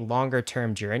be a longer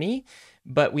term journey,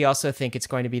 but we also think it's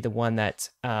going to be the one that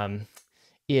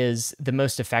is the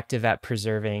most effective at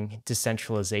preserving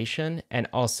decentralization and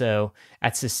also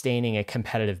at sustaining a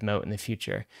competitive moat in the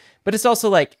future. But it's also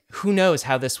like, who knows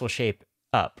how this will shape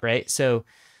up, right? So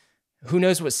who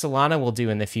knows what Solana will do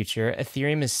in the future?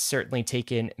 Ethereum has certainly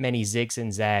taken many zigs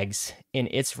and zags in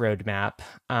its roadmap,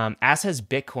 as has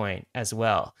Bitcoin as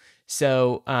well.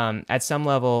 So at some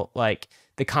level, like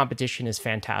the competition is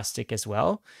fantastic as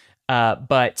well.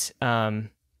 But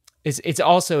it's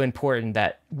also important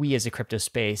that we as a crypto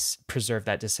space preserve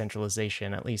that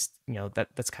decentralization. At least,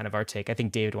 that's kind of our take. I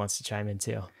think David wants to chime in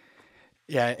too.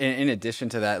 Yeah, in addition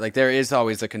to that, like there is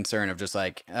always a concern of just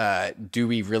like, do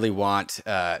we really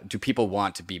do people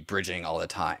want to be bridging all the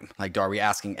time? Like, are we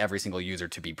asking every single user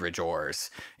to be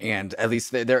bridgeors? And at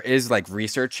least there is like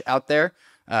research out there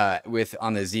on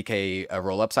the ZK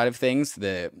rollup side of things,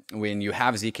 when you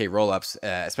have ZK rollups,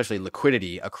 especially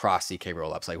liquidity across ZK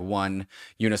rollups, like one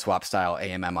Uniswap style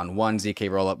AMM on one ZK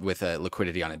rollup with a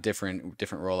liquidity on a different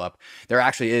rollup, there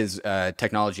actually is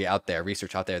technology out there,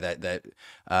 research out there that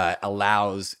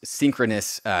allows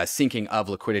synchronous syncing of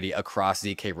liquidity across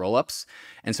ZK rollups.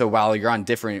 And so while you're on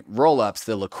different rollups,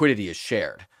 the liquidity is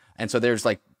shared. And so there's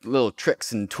like little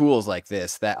tricks and tools like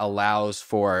this that allows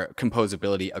for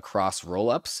composability across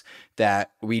rollups that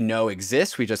we know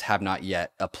exist. We just have not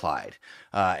yet applied.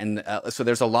 So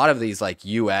there's a lot of these like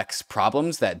UX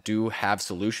problems that do have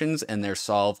solutions, and they're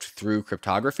solved through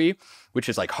cryptography, which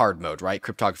is like hard mode, right?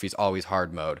 Cryptography is always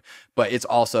hard mode, but it's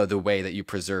also the way that you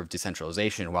preserve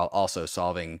decentralization while also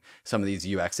solving some of these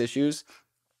UX issues.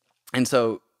 And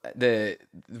so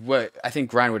what I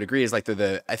think Ryan would agree is like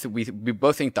I think we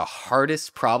both think the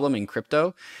hardest problem in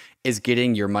crypto is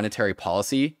getting your monetary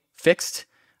policy fixed,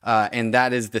 and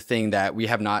that is the thing that we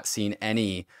have not seen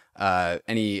any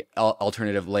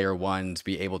alternative layer ones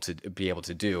be able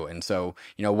to do. And so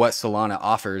what Solana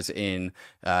offers in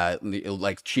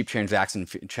like cheap transaction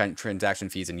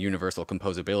fees and universal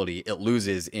composability, it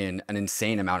loses in an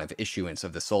insane amount of issuance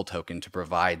of the SOL token to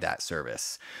provide that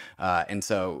service. And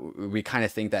so we kind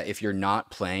of think that if you're not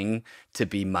playing to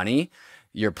be money,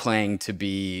 you're playing to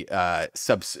be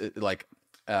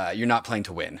you're not playing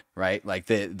to win, right? Like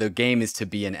the game is to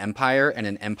be an empire, and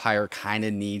an empire kind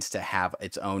of needs to have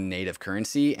its own native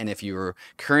currency. And if your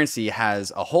currency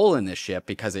has a hole in the ship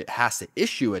because it has to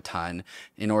issue a ton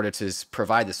in order to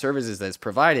provide the services that it's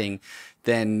providing,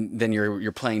 then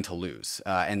you're playing to lose.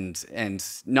 And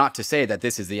not to say that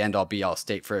this is the end all be all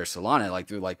state for Solana. Like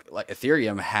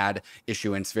Ethereum had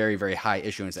issuance, very, very high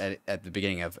issuance at the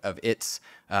beginning of its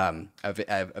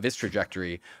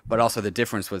trajectory, but also the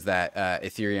difference was that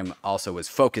Ethereum also was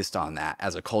focused on that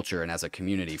as a culture and as a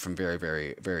community from very,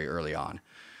 very, very early on.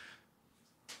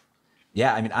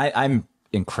 Yeah, I mean, I'm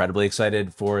incredibly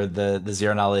excited for the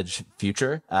zero knowledge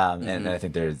future, and I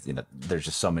think there's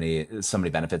just so many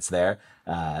benefits there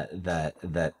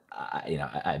that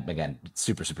I'm again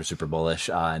super bullish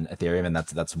on Ethereum, and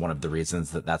that's one of the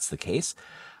reasons that's the case.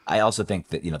 I also think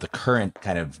that the current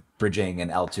kind of bridging and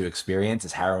L2 experience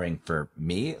is harrowing for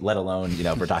me, let alone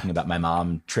if we're talking about my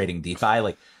mom trading DeFi.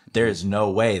 Like, there is no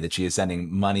way that she is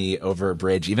sending money over a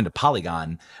bridge, even to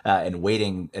Polygon, and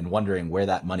waiting and wondering where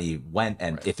that money went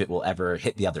and if it will ever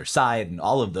hit the other side and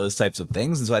all of those types of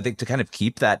things. And so I think to kind of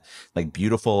keep that like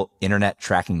beautiful internet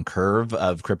tracking curve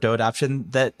of crypto adoption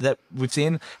that we've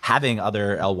seen, having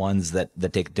other L1s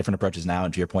that take different approaches now,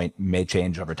 and to your point, may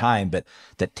change over time, but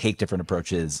that take different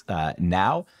approaches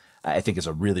now, I think is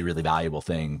a really, really valuable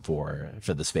thing for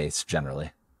the space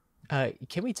generally.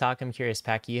 Can we talk? I'm curious,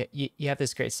 Packy. You have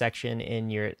this great section in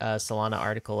your Solana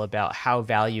article about how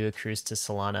value accrues to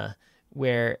Solana,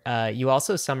 where you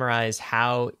also summarize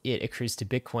how it accrues to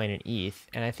Bitcoin and ETH.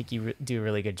 And I think you do a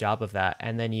really good job of that.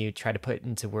 And then you try to put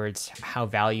into words how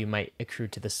value might accrue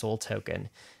to the Sol token.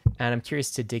 And I'm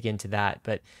curious to dig into that.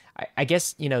 But I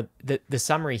guess, the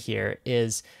summary here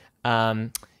is,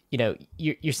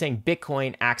 you're saying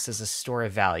Bitcoin acts as a store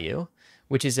of value,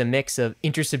 which is a mix of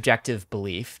intersubjective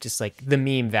belief, just like the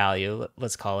meme value,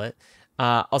 let's call it.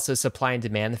 Also supply and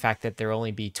demand, the fact that there will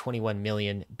only be 21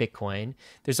 million Bitcoin.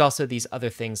 There's also these other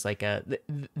things like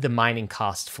the mining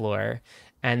cost floor.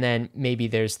 And then maybe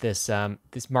there's this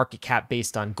market cap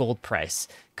based on gold price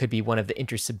could be one of the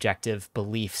intersubjective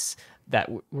beliefs that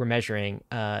we're measuring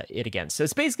it against. So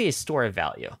it's basically a store of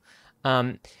value.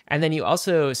 And then you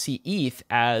also see ETH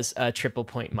as a triple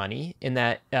point money, in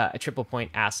that a triple point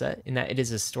asset, in that it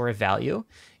is a store of value.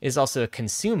 It is also a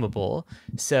consumable.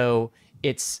 So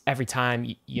it's every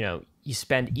time you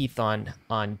spend ETH on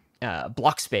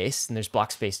block space, and there's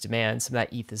block space demand, some of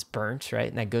that ETH is burnt, right?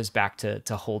 And that goes back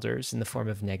to holders in the form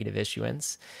of negative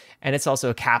issuance. And it's also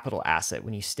a capital asset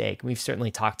when you stake. And we've certainly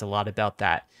talked a lot about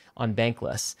that on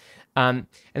Bankless. And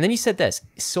then you said this: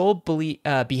 Sol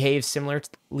behaves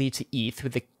similarly to ETH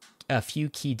with a few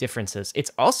key differences.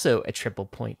 It's also a triple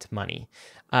point money.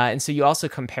 And so you also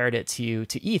compared it to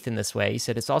ETH in this way. You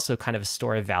said it's also kind of a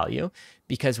store of value,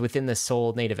 because within the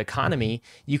Sol native economy,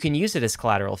 you can use it as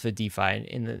collateral for DeFi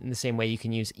in the same way you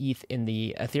can use ETH in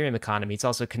the Ethereum economy. It's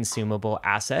also a consumable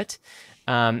asset.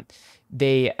 A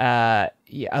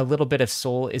little bit of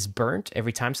Sol is burnt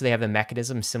every time, so they have a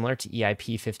mechanism similar to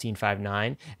EIP 1559,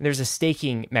 and there's a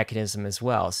staking mechanism as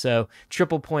well. So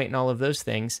triple point and all of those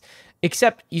things,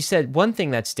 except you said one thing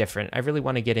that's different. I really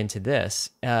want to get into this,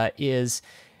 is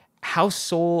how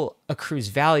Sol accrues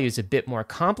value is a bit more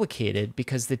complicated,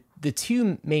 because the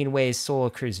two main ways Sol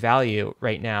accrues value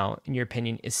right now, in your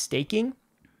opinion, is staking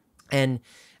and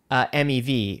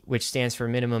MEV, which stands for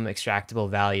minimum extractable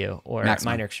value, or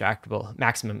maximum extractable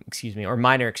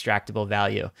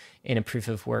value in a proof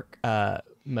of work mode.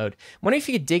 I'm wondering if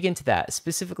you could dig into that,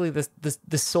 specifically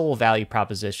the Sol value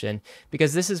proposition,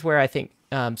 because this is where I think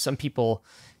some people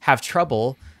have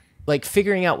trouble like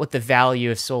figuring out what the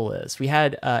value of Sol is. We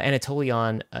had Anatoly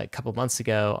on a couple of months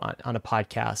ago on a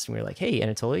podcast, and we were like, "Hey,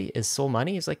 Anatoly, is Sol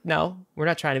money?" He's like, "No, we're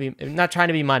not trying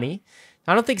to be money."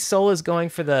 I don't think Sol is going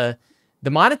for the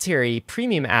monetary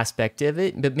premium aspect of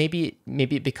it, but maybe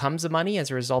it becomes a money as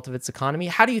a result of its economy.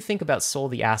 How do you think about Sol,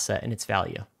 the asset, and its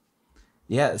value?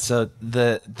 Yeah, so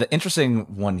the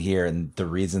interesting one here, and the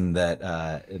reason that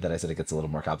I said it gets a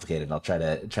little more complicated, and I'll try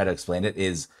to explain it,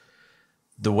 is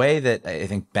the way that I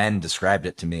think Ben described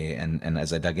it to me, and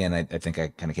as I dug in, I think I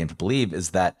kind of came to believe,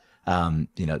 is that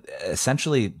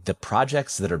essentially the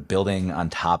projects that are building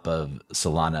on top of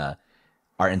Solana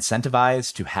are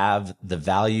incentivized to have the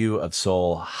value of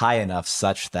Sol high enough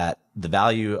such that the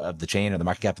value of the chain, or the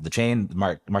market cap of the chain, the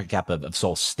market cap of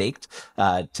Sol staked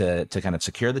to kind of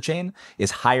secure the chain, is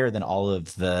higher than all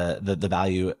of the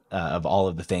value of all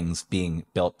of the things being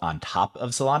built on top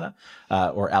of Solana,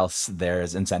 or else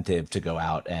there's incentive to go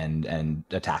out and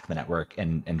attack the network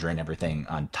and drain everything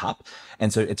on top.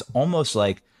 And so it's almost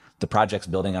like the projects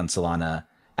building on Solana,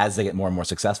 as they get more and more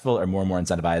successful, are more and more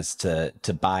incentivized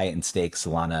to buy and stake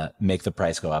Solana, make the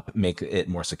price go up, make it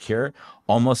more secure,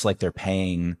 almost like they're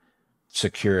paying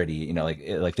security,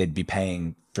 like they'd be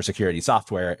paying for security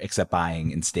software except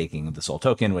buying and staking the Sol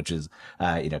token, which is,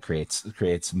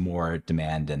 creates more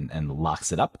demand and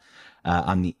locks it up.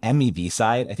 On the MEV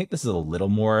side, I think this is a little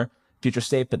more future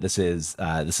state, but this is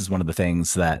one of the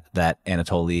things that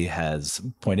Anatoly has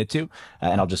pointed to,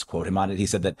 and I'll just quote him on it. He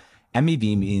said that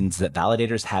MEV means that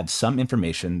validators have some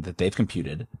information that they've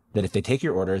computed that if they take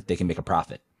your order, they can make a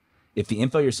profit. If the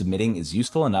info you're submitting is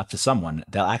useful enough to someone,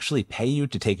 they'll actually pay you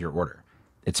to take your order.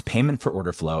 It's payment for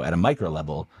order flow at a micro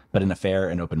level, but in a fair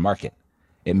and open market.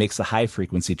 It makes the high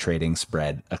frequency trading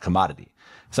spread a commodity.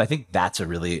 So I think that's a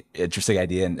really interesting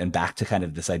idea. And back to kind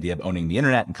of this idea of owning the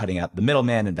internet and cutting out the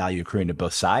middleman and value accruing to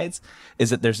both sides, is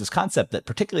that there's this concept that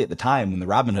particularly at the time when the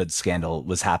Robinhood scandal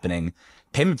was happening,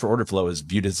 payment for order flow is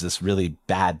viewed as this really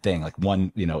bad thing, like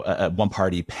one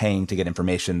party paying to get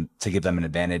information to give them an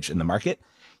advantage in the market.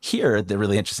 Here, the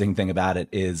really interesting thing about it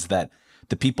is that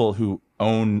the people who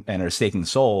own and are staking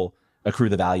Sol accrue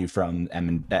the value from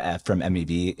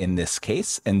MEV in this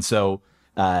case. And so,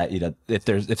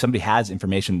 if somebody has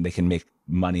information they can make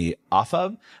money off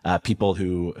of, people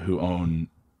who own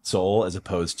Sol as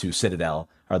opposed to Citadel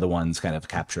are the ones kind of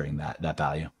capturing that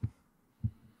value.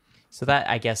 So that,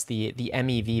 I guess, the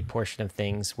MEV portion of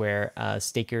things where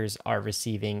stakers are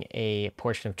receiving a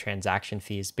portion of transaction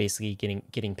fees, basically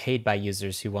getting paid by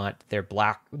users who want their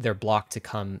block to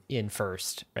come in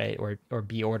first, right? Or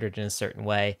be ordered in a certain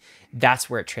way. That's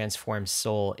where it transforms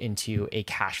Sol into a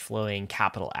cash flowing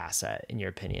capital asset, in your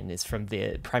opinion, is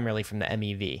primarily from the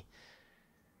MEV.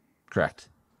 Correct.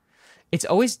 It's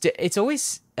always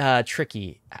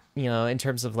tricky, in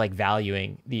terms of like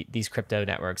valuing these crypto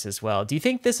networks as well. Do you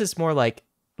think this is more like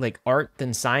art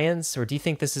than science, or do you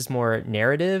think this is more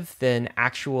narrative than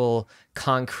actual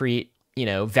concrete,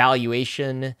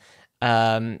 valuation?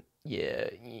 I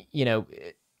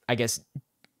guess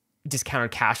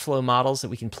discounted cash flow models that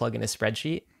we can plug in a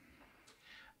spreadsheet.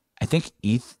 I think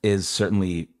ETH is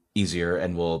certainly easier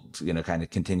and will kind of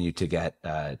continue to get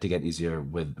easier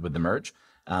with the merge.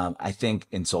 I think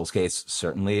in Sol's case,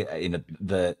 certainly,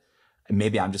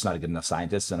 maybe I'm just not a good enough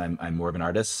scientist and I'm more of an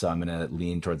artist, so I'm going to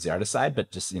lean towards the artist side.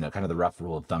 But just, kind of the rough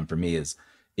rule of thumb for me is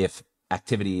if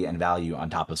activity and value on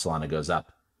top of Solana goes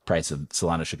up, price of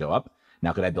Solana should go up.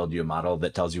 Now, could I build you a model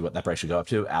that tells you what that price should go up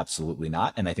to? Absolutely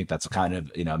not. And I think that's kind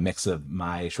of, a mix of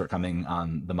my shortcoming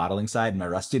on the modeling side, my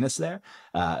rustiness there,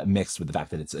 mixed with the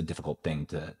fact that it's a difficult thing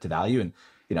to value. And,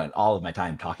 in all of my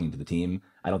time talking to the team,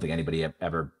 I don't think anybody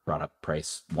ever brought up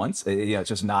price once. It's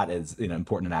just not as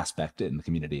important an aspect in the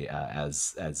community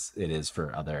as it is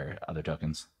for other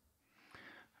tokens.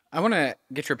 I want to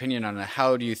get your opinion on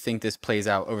how do you think this plays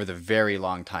out over the very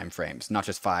long time frames, not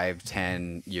just 5,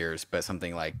 10 years, but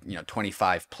something like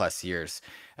 25 plus years.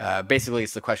 Basically,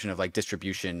 it's the question of like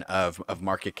distribution of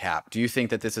market cap. Do you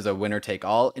think that this is a winner take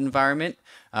all environment,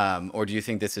 or do you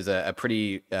think this is a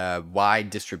pretty wide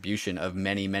distribution of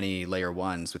many layer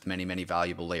ones with many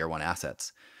valuable layer one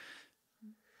assets?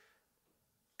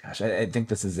 Gosh, I think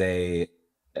this is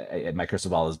my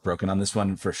crystal ball is broken on this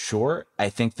one for sure. I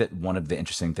think that one of the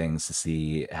interesting things to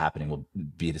see happening will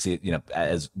be to see,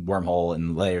 as Wormhole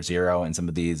and Layer Zero and some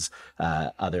of these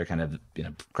other kind of,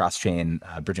 cross-chain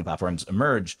bridging platforms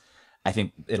emerge. I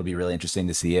think it'll be really interesting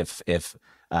to see if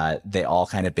they all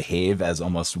kind of behave as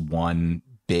almost one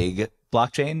big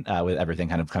blockchain, with everything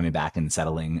kind of coming back and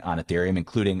settling on Ethereum,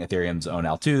 including Ethereum's own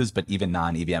L2s, but even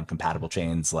non-EVM compatible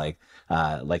chains like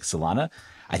Solana.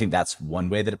 I think that's one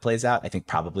way that it plays out. I think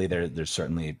probably there's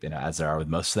certainly, as there are with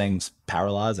most things,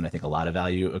 power laws, and I think a lot of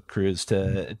value accrues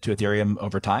to Ethereum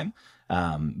over time.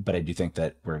 But I do think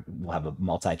that we'll have a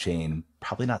multi-chain,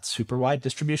 probably not super wide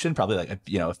distribution, probably like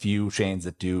a few chains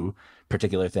that do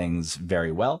particular things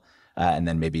very well, and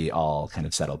then maybe all kind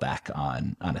of settle back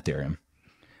on Ethereum.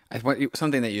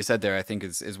 Something that you said there, I think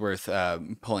is worth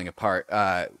pulling apart,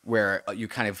 where you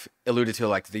kind of alluded to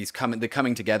like the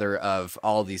coming together of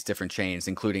all these different chains,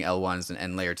 including L1s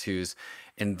and layer 2s.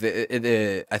 And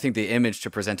I think the image to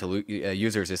present to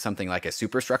users is something like a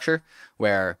superstructure,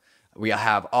 where we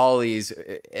have all these.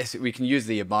 We can use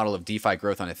the model of DeFi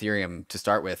growth on Ethereum to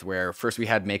start with, where first we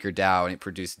had MakerDAO and it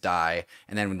produced DAI,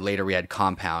 and then later we had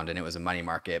Compound and it was a money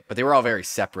market, but they were all very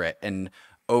separate. And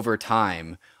over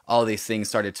time, all these things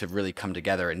started to really come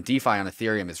together, and DeFi on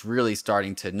Ethereum is really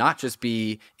starting to not just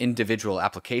be individual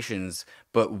applications,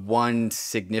 but one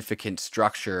significant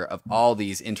structure of all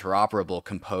these interoperable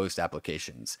composed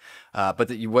applications. But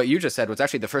what you just said was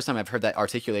actually the first time I've heard that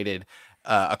articulated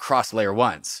across layer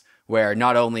ones, where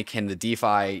not only can the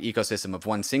DeFi ecosystem of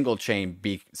one single chain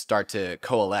start to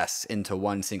coalesce into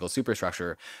one single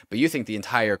superstructure, but you think the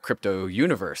entire crypto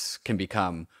universe can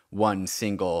become one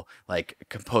single like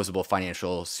composable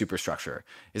financial superstructure.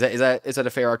 Is that a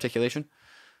fair articulation?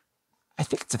 I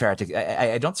think it's a fair articulation.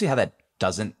 I don't see how that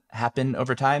doesn't happen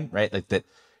over time, right? Like that,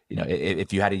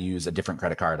 if you had to use a different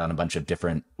credit card on a bunch of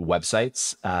different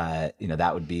websites,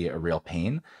 that would be a real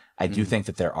pain. I do think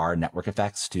that there are network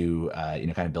effects to,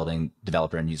 kind of building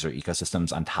developer and user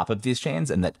ecosystems on top of these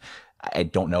chains, and that I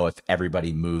don't know if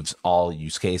everybody moves all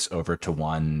use case over to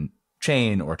one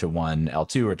chain or to one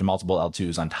L2 or to multiple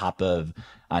L2s on top of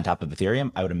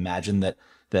Ethereum. I would imagine that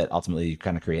ultimately you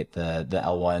kind of create the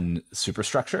L1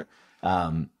 superstructure.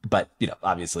 But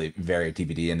obviously very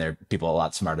TBD, and there are people a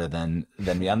lot smarter than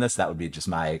me on this. That would be just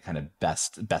my kind of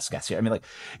best guess here. I mean, like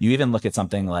you even look at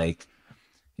something like,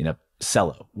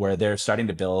 Celo, where they're starting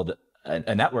to build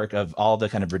a network of all the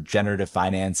kind of regenerative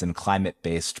finance and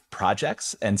climate-based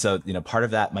projects. And so, part of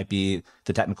that might be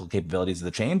the technical capabilities of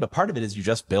the chain, but part of it is you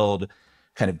just build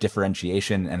kind of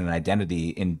differentiation and an identity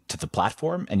into the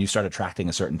platform, and you start attracting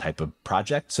a certain type of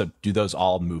project. So do those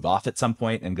all move off at some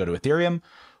point and go to Ethereum?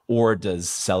 Or does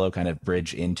Celo kind of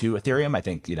bridge into Ethereum? I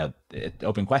think,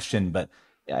 open question, but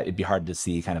it'd be hard to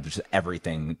see kind of just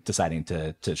everything deciding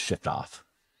to shift off.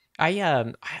 I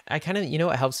kind of,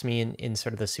 what helps me in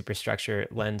sort of the superstructure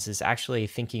lens is actually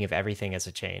thinking of everything as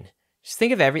a chain. Just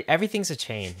think of everything's a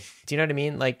chain. Do you know what I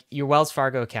mean? Like your Wells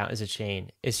Fargo account is a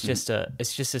chain. It's just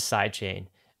a side chain.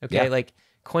 Okay. Yeah. Like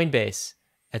Coinbase,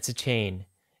 that's a chain.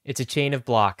 It's a chain of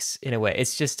blocks in a way.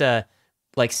 It's just a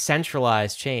like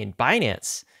centralized chain.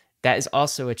 Binance, that is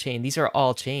also a chain. These are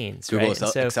all chains. Google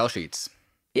right? Excel sheets.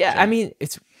 Yeah. Chain. I mean,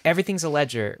 everything's a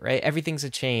ledger, right? Everything's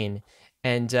a chain.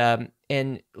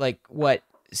 And like what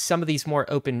some of these more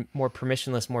open, more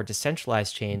permissionless, more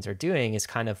decentralized chains are doing is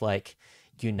kind of like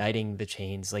uniting the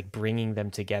chains, like bringing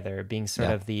them together, being sort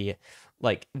of the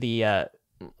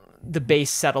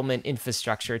base settlement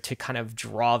infrastructure to kind of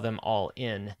draw them all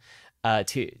in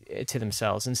to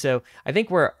themselves. And so I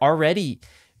think we're already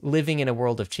living in a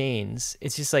world of chains.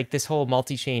 It's just like this whole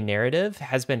multi-chain narrative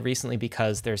has been recently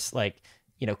because there's like,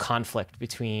 conflict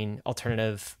between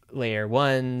alternative layer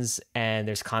ones, and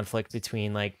there's conflict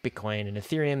between like Bitcoin and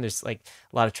Ethereum. There's like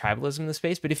a lot of tribalism in the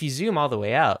space. But if you zoom all the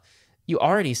way out, you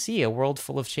already see a world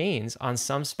full of chains on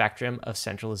some spectrum of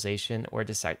centralization or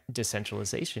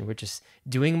decentralization. We're just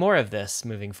doing more of this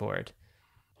moving forward.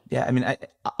 Yeah, I mean,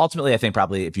 ultimately, I think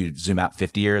probably if you zoom out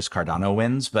 50 years, Cardano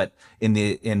wins. But in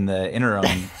the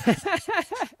interim,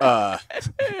 I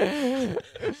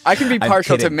can be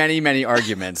partial to many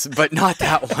arguments, but not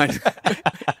that one.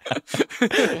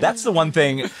 That's the one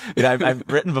thing I've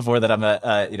written before, that I'm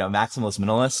a maximalist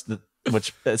minimalist,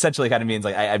 which essentially kind of means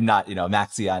like I'm not a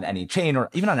maxi on any chain or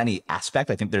even on any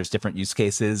aspect. I think there's different use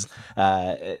cases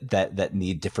that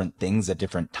need different things at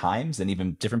different times, and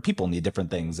even different people need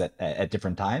different things at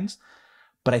different times.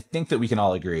 But I think that we can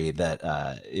all agree that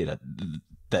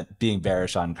that being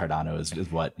bearish on Cardano is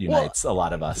what unites a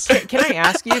lot of us. Can I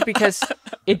ask you, because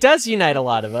it does unite a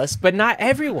lot of us, but not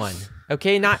everyone.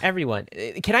 Okay, not everyone.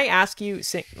 Can I ask you?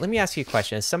 Let me ask you a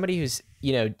question. As somebody who's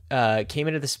came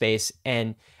into the space,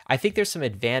 and I think there's some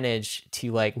advantage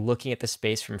to like looking at the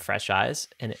space from fresh eyes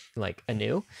and like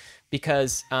anew,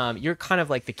 because you're kind of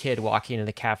like the kid walking into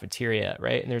the cafeteria,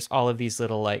 right? And there's all of these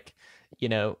little like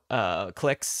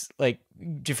cliques, like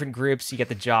different groups. You got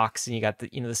the jocks and you got the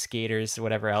the skaters or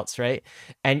whatever else, right?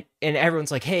 And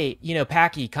everyone's like, hey,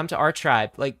 Packy, come to our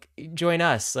tribe, like join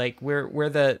us, like we're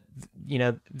the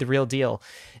the real deal.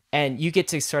 And you get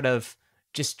to sort of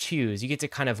just choose. You get to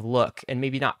kind of look and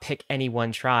maybe not pick any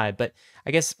one tribe. But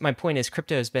I guess my point is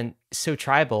crypto has been so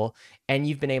tribal, and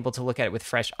you've been able to look at it with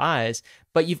fresh eyes,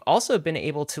 but you've also been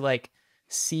able to like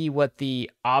see what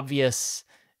the obvious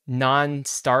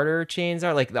non-starter chains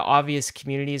are, like the obvious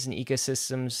communities and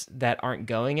ecosystems that aren't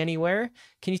going anywhere.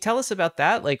 Can you tell us about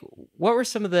that? Like, what were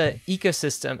some of the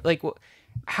ecosystem, like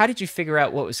how did you figure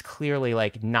out what was clearly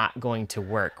like not going to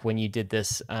work when you did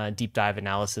this deep dive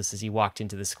analysis as you walked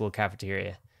into the school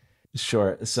cafeteria?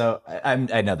 Sure. So I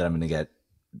know that I'm going to get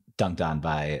dunked on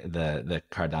by the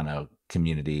Cardano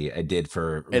community. I did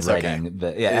for writing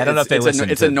I don't know if they listen.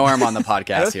 It's a norm on the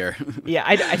podcast here. Yeah,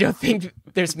 I don't think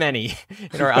there's many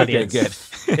in our audience. Okay,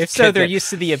 good. If so, they're used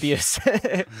to the abuse.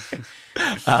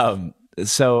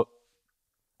 So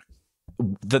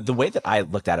the way that I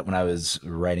looked at it when I was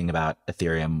writing about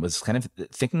Ethereum was kind of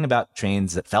thinking about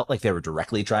chains that felt like they were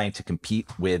directly trying to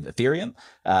compete with Ethereum,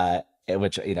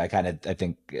 which, I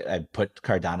think I put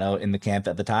Cardano in the camp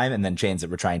at the time, and then chains that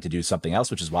were trying to do something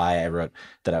else, which is why I wrote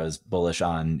that I was bullish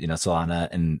on, Solana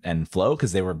and Flow,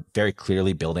 because they were very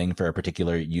clearly building for a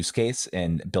particular use case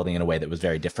and building in a way that was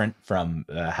very different from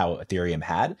how Ethereum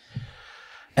had.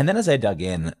 And then as I dug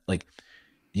in, like,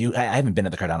 I haven't been to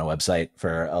the Cardano website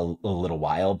for a little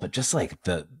while, but just like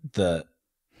the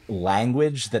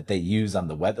language that they use on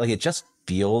the web, like, it just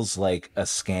feels like a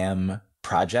scam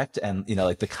project, and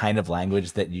like the kind of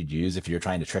language that you'd use if you're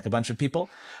trying to trick a bunch of people.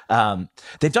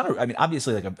 They've done,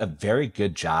 obviously, like a very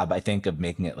good job, I think, of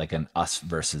making it like an us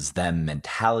versus them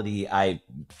mentality. I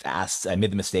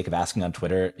made the mistake of asking on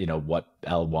Twitter, what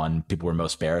L1 people were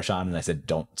most bearish on, and I said,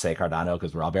 don't say Cardano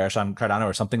because we're all bearish on Cardano,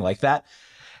 or something like that.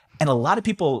 And a lot of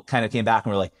people kind of came back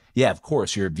and were like, yeah, of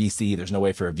course, you're a VC. There's no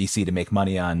way for a VC to make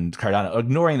money on Cardano,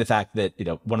 ignoring the fact that,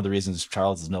 one of the reasons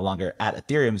Charles is no longer at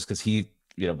Ethereum is because he,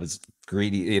 was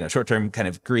greedy, short-term kind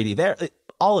of greedy there.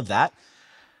 All of that.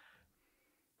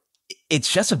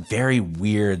 It's just a very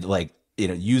weird, like,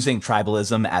 using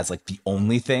tribalism as like the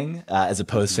only thing, as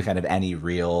opposed to kind of any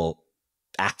real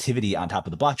activity on top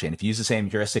of the blockchain. If you use the same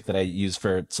heuristic that I use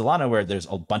for Solana, where there's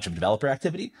a bunch of developer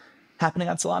activity happening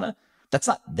on Solana, that's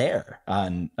not there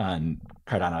on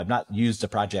Cardano. I've not used a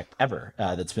project ever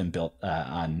that's been built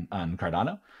on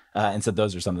Cardano. And so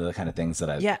those are some of the kind of things that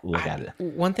I look at it.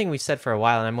 One thing we've said for a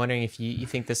while, and I'm wondering if you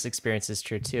think this experience is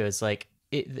true too, is like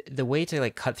the way to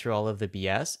like cut through all of the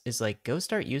BS is like go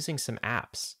start using some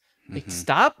apps. Like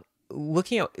stop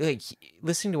looking at, like,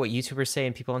 listening to what YouTubers say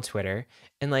and people on Twitter,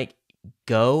 and like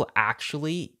go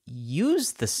actually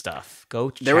use the stuff. Go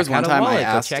check out a wallet,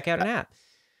 go check out an app.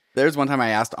 There's one time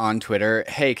I asked on Twitter,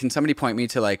 hey, can somebody point me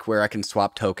to like where I can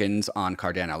swap tokens on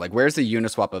Cardano? Like, where's the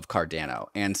Uniswap of Cardano?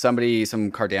 And some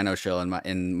Cardano shill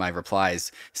in my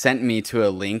replies sent me to a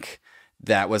link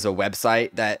that was a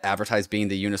website that advertised being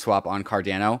the Uniswap on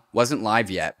Cardano. Wasn't live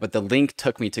yet, but the link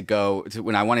took me to go to,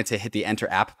 when I wanted to hit the enter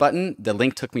app button, the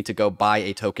link took me to go buy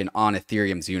a token on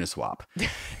Ethereum's Uniswap.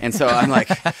 And so I'm like,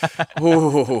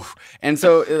 ooh. And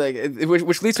so like,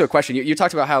 which leads to a question. You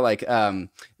talked about how like,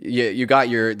 you got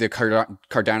the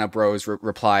Cardano bros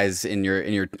replies on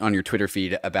your Twitter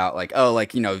feed about like, oh,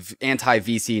 like,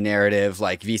 anti-VC narrative,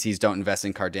 like VCs don't invest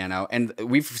in Cardano. And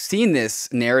we've seen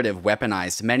this narrative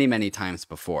weaponized many, many times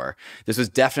before. This was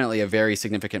definitely a very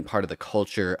significant part of the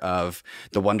culture of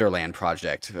the Wonderland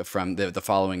project from the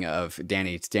following of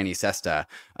Danny Sesta.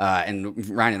 And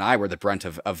Ryan and I were the brunt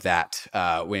of that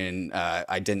when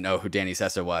I didn't know who Danny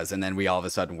Sesta was. And then we all of a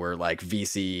sudden were like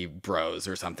VC bros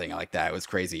or something like that. It was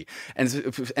crazy. And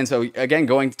so again,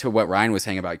 going to what Ryan was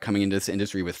saying about coming into this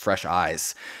industry with fresh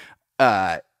eyes,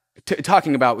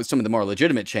 talking about with some of the more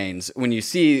legitimate chains, when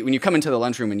you come into the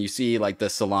lunchroom and you see like the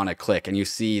Solana click and you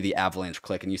see the Avalanche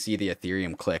click and you see the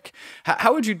Ethereum click,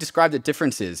 how would you describe the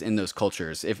differences in those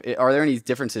cultures? Are there any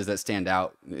differences that stand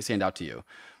out to you?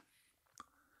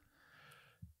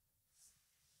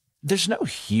 There's no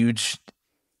huge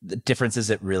differences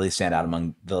that really stand out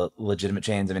among the legitimate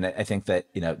chains. I mean, I think that,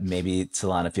 maybe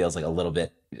Solana feels like a little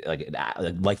bit like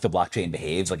the blockchain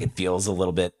behaves, like it feels a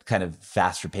little bit kind of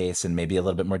faster pace and maybe a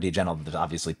little bit more degen. There's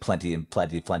obviously plenty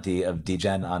of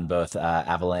degen on both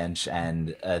Avalanche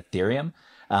and Ethereum.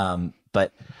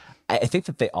 But I think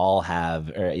that they all have,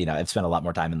 or, I've spent a lot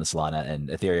more time in the Solana and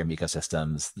Ethereum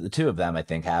ecosystems. The two of them, I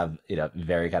think, have,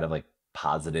 very kind of like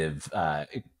positive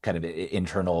kind of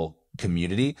internal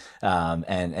community.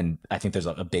 And I think there's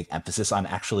a big emphasis on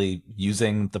actually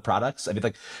using the products. I mean,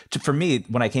 like, for me,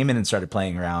 when I came in and started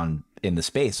playing around in the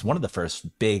space, one of the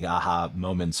first big aha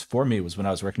moments for me was when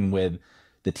I was working with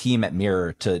the team at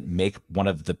Mirror to make one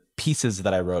of the pieces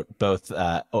that I wrote, both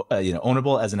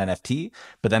ownable as an NFT,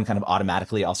 but then kind of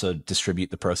automatically also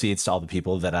distribute the proceeds to all the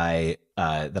people that I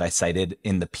cited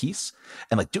in the piece.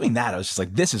 And like doing that, I was just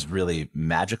like, this is really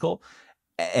magical.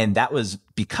 And that was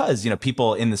because,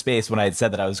 people in the space, when I had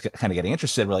said that I was kind of getting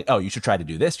interested, were like, oh, you should try to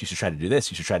do this. You should try to do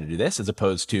this. You should try to do this, as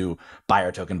opposed to buy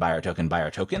our token, buy our token, buy our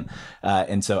token.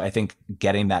 And so I think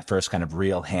getting that first kind of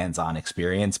real hands-on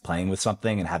experience playing with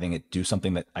something and having it do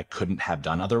something that I couldn't have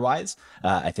done otherwise,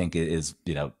 I think it is,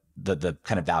 the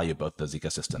kind of value of both those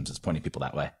ecosystems is pointing people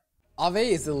that way.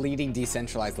 Aave is the leading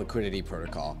decentralized liquidity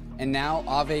protocol, and now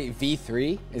Aave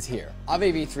V3 is here.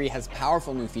 Aave V3 has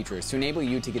powerful new features to enable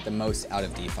you to get the most out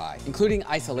of DeFi, including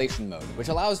isolation mode, which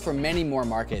allows for many more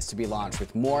markets to be launched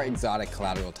with more exotic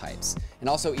collateral types, and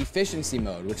also efficiency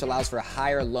mode, which allows for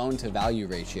higher loan-to-value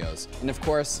ratios, and of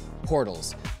course,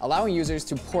 portals, allowing users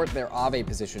to port their Aave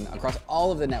position across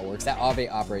all of the networks that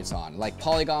Aave operates on, like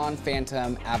Polygon,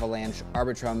 Phantom, Avalanche,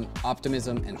 Arbitrum,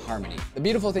 Optimism, and Harmony. The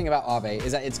beautiful thing about Aave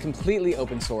is that it's completely completely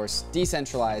open source,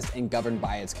 decentralized, and governed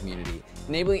by its community,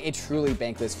 enabling a truly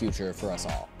bankless future for us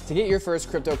all. To get your first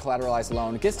crypto collateralized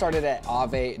loan, get started at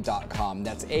aave.com.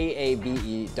 That's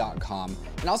AAVE.com.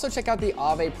 And also check out the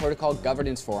Aave protocol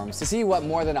governance forums to see what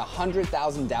more than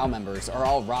 100,000 DAO members are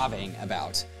all raving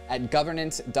about at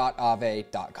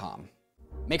governance.aave.com.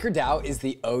 MakerDAO is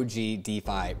the OG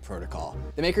DeFi protocol.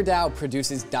 The MakerDAO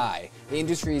produces DAI, the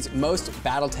industry's most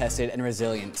battle-tested and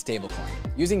resilient stablecoin.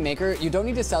 Using Maker, you don't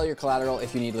need to sell your collateral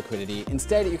if you need liquidity.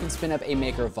 Instead, you can spin up a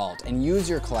Maker vault and use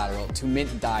your collateral to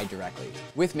mint DAI directly.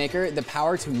 With Maker, the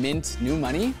power to mint new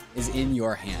money is in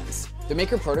your hands. The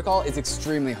Maker protocol is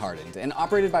extremely hardened and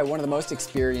operated by one of the most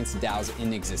experienced DAOs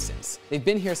in existence. They've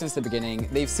been here since the beginning,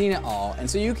 they've seen it all, and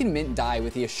so you can mint DAI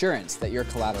with the assurance that your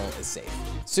collateral is safe.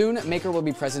 Soon, Maker will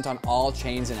be present on all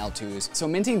chains and L2s, so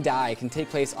minting DAI can take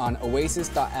place on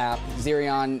Oasis.app,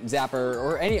 Zerion, Zapper,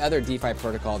 or any other DeFi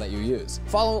protocol that you use.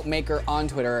 Follow Maker on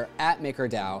Twitter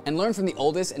 @MakerDAO and learn from the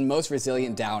oldest and most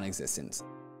resilient DAO in existence.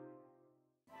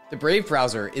 The Brave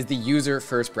browser is the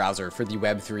user-first browser for the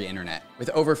Web3 internet, with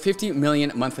over 50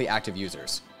 million monthly active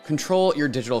users. Control your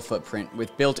digital footprint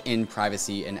with built-in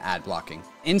privacy and ad blocking.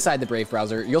 Inside the Brave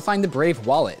browser, you'll find the Brave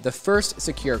Wallet, the first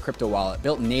secure crypto wallet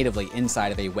built natively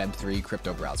inside of a Web3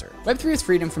 crypto browser. Web3 is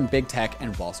freedom from big tech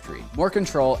and Wall Street, more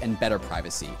control and better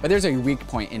privacy. But there's a weak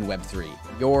point in Web3,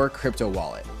 your crypto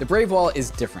wallet. The Brave Wallet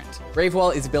is different. Brave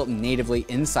Wallet is built natively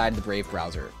inside the Brave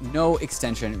browser, no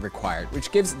extension required,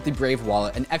 which gives the Brave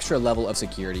Wallet an extra level of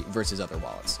security versus other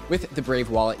wallets. With the Brave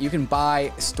Wallet, you can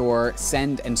buy, store,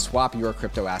 send, and swap your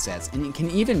crypto assets, and you can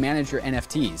even manage your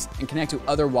NFTs and connect to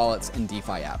other wallets and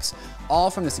DeFi apps, all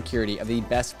from the security of the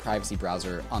best privacy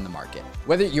browser on the market.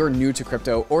 Whether you're new to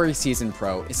crypto or a seasoned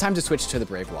pro, it's time to switch to the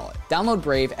Brave wallet. Download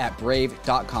Brave at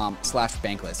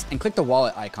brave.com/bankless and click the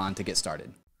wallet icon to get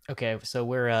started. Okay, so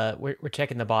we're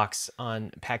checking the box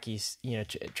on Packy's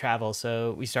travel.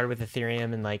 So we started with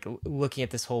Ethereum and like looking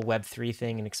at this whole Web3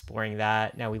 thing and exploring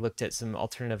that. Now we looked at some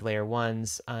alternative layer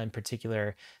ones, in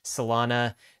particular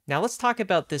Solana. Now let's talk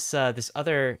about this this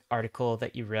other article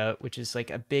that you wrote, which is like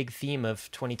a big theme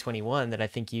of 2021 that I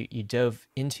think you dove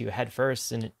into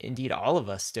headfirst, and indeed all of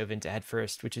us dove into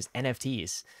headfirst, which is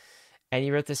NFTs. And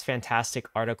you wrote this fantastic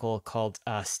article called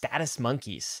Status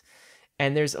Monkeys.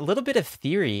 And there's a little bit of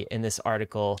theory in this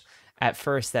article at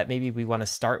first that maybe we want to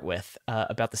start with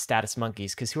about the status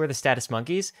monkeys. Because who are the status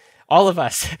monkeys? All of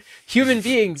us. Human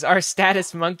beings are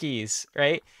status monkeys,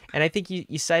 right? And I think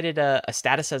you cited a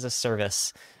status as a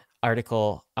service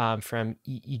article from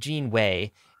Eugene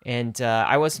Wei. And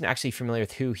I wasn't actually familiar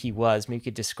with who he was. Maybe you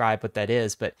could describe what that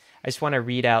is. But I just want to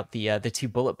read out the 2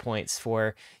 bullet points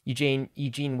for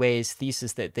Eugene Wei's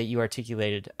thesis that you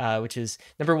articulated, which is,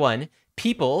 number 1,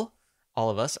 people, all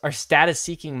of us, are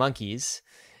status-seeking monkeys.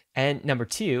 And number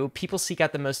 2, people seek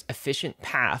out the most efficient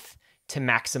path to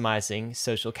maximizing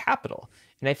social capital.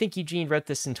 And I think Eugene wrote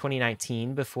this in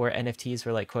 2019 before NFTs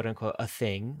were like, quote unquote, a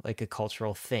thing, like a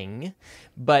cultural thing.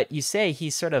 But you say he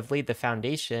sort of laid the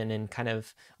foundation and kind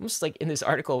of almost like in this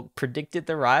article predicted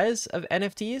the rise of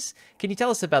NFTs. Can you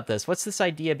tell us about this? What's this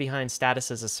idea behind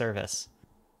status as a service?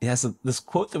 Yeah, so this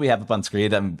quote that we have up on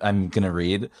screen, I'm going to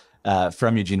read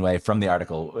from Eugene Wei from the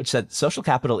article, which said, social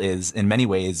capital is, in many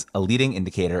ways, a leading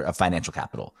indicator of financial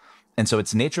capital. And so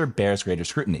its nature bears greater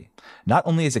scrutiny. Not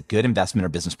only is it good investment or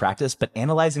business practice, but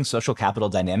analyzing social capital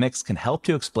dynamics can help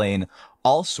to explain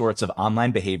all sorts of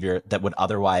online behavior that would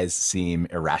otherwise seem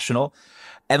irrational.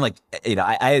 And like,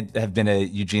 I have been a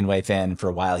Eugene Wei fan for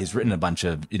a while. He's written a bunch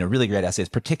of, really great essays,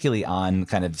 particularly on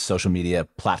kind of social media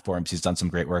platforms. He's done some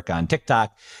great work on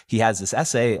TikTok. He has this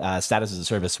essay, Status as a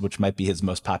Service, which might be his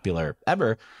most popular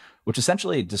ever, which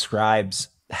essentially describes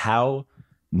how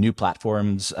new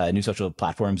platforms, new social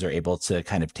platforms are able to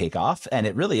kind of take off. And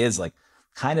it really is like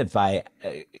kind of by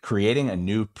creating a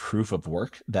new proof of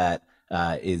work that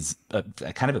is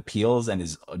kind of appeals and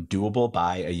is doable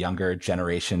by a younger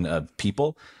generation of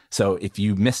people. So if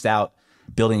you missed out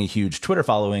building a huge Twitter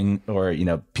following, or,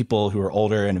 people who are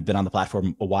older and have been on the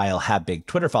platform a while have big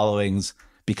Twitter followings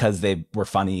because they were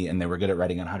funny and they were good at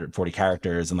writing on 140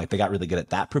 characters and like they got really good at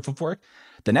that proof of work,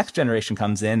 the next generation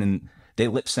comes in and they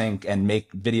lip sync and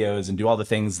make videos and do all the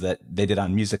things that they did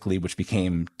on Musical.ly, which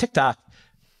became TikTok,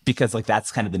 because like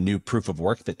that's kind of the new proof of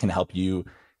work that can help you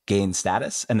gain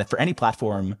status. And that for any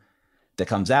platform that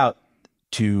comes out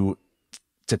to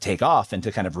take off and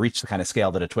to kind of reach the kind of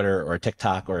scale that a Twitter or a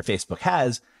TikTok or a Facebook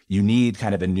has, you need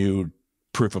kind of a new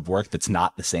proof of work that's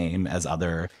not the same as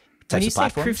other types of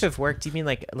platforms. When you say proof of work, do you mean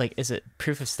like is it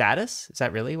proof of status? Is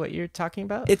that really what you're talking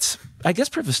about? It's, I guess,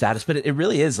 proof of status, but it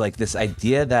really is like this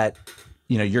idea that,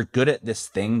 you're good at this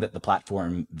thing that the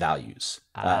platform values.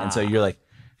 And so you're like,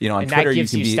 on And Twitter, that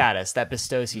gives you you can be status. That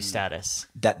bestows you status.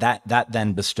 that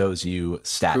then bestows you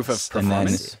status. Proof of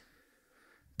performance.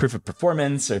 Proof of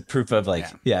performance, or proof of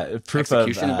proof of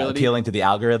Execution ability. appealing to the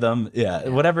algorithm.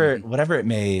 Whatever it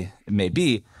may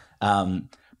be.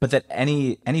 But that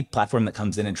any platform that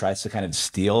comes in and tries to kind of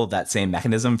steal that same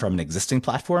mechanism from an existing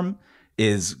platform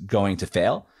is going to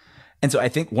fail. And so I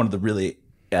think one of the really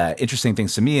interesting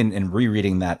things to me in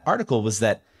rereading that article was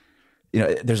that,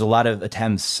 there's a lot of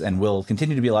attempts, and will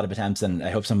continue to be a lot of attempts, and I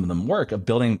hope some of them work, of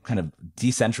building kind of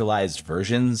decentralized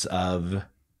versions of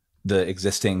the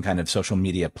existing kind of social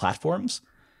media platforms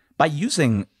by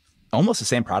using almost the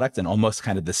same product and almost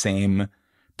kind of the same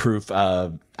proof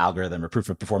of algorithm or proof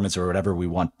of performance or whatever we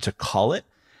want to call it.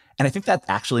 And I think that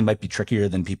actually might be trickier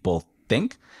than people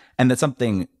think. And that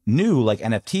something new like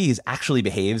NFTs actually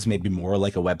behaves maybe more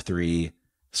like a Web3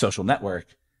 social network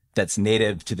that's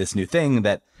native to this new thing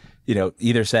that,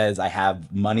 either says I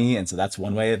have money. And so that's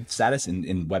one way of status.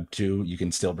 In Web2, you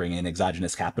can still bring in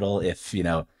exogenous capital. If,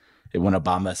 when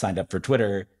Obama signed up for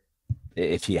Twitter,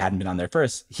 if he hadn't been on there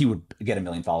first, he would get 1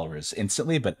 million followers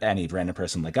instantly. But any random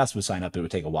person like us would sign up. It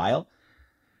would take a while.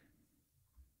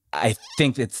 I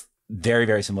think it's very,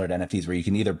 very similar to NFTs, where you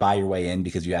can either buy your way in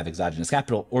because you have exogenous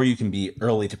capital, or you can be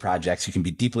early to projects. You can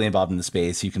be deeply involved in the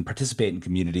space. You can participate in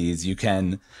communities. You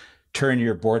can turn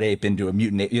your Bored Ape into a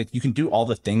mutant ape. You can do all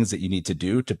the things that you need to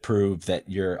do to prove that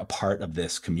you're a part of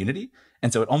this community.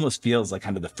 And so it almost feels like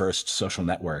kind of the first social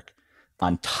network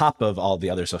on top of all the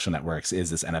other social networks is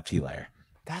this NFT layer.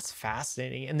 That's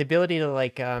fascinating. And the ability to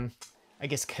I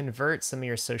guess, convert some of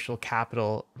your social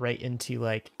capital right into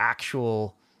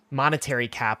actual monetary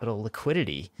capital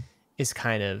liquidity is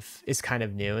kind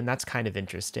of new, and that's kind of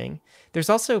interesting. There's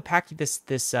also, Packy, this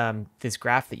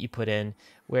graph that you put in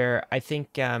where I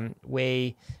think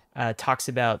Wei talks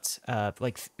about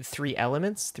three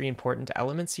important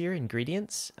elements here,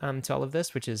 ingredients to all of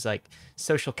this, which is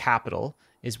social capital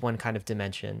is one kind of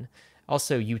dimension,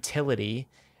 also utility,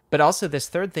 but also this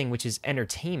third thing, which is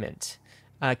entertainment.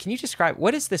 Can you describe,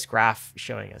 what is this graph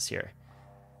showing us here?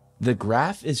 The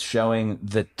graph is showing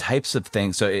the types of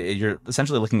things. So you're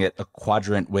essentially looking at a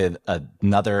quadrant with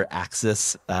another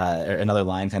axis, or another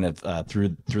line kind of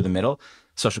through the middle,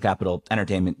 social capital,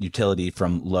 entertainment, utility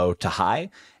from low to high,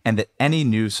 and that any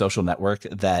new social network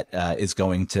that is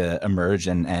going to emerge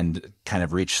and kind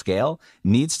of reach scale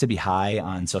needs to be high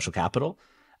on social capital,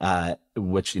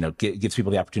 which gives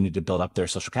people the opportunity to build up their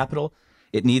social capital.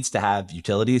 It needs to have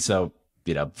utility. So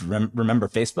remember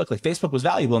Facebook? Facebook was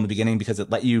valuable in the beginning because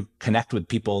it let you connect with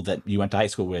people that you went to high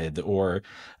school with, or,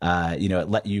 it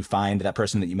let you find that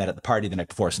person that you met at the party the night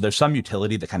before. So there's some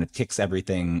utility that kind of kicks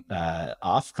everything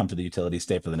off, come for the utility,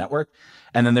 stay for the network.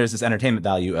 And then there's this entertainment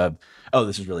value of, oh,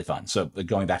 this is really fun. So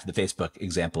going back to the Facebook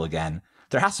example again,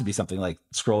 there has to be something like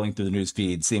scrolling through the news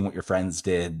feed, seeing what your friends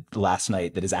did last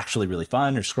night that is actually really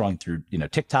fun, or scrolling through,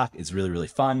 TikTok is really, really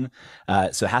fun.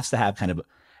 So it has to have kind of,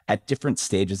 at different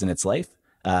stages in its life,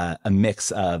 a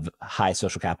mix of high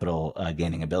social capital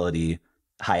gaining ability,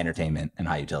 high entertainment, and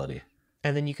high utility.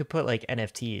 And then you could put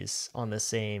NFTs on the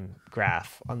same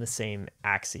graph, on the same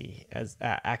axis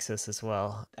as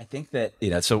well. I think that,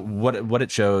 so what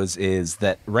it shows is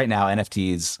that right now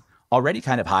NFTs already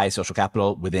kind of high social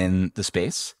capital within the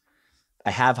space.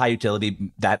 I have high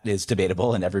utility. That is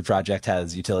debatable, and every project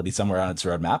has utility somewhere on its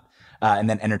roadmap. And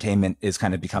then entertainment is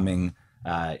kind of becoming,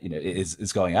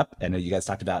 is going up. I know you guys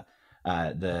talked about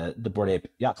the Bored Ape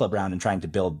Yacht Club round and trying to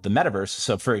build the metaverse.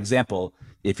 So for example,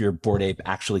 if your Bored Ape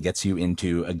actually gets you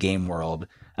into a game world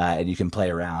and you can play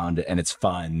around and it's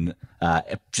fun,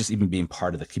 just even being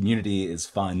part of the community is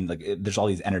fun. There's all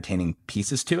these entertaining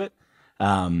pieces to it.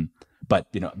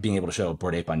 But being able to show a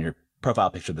Bored Ape on your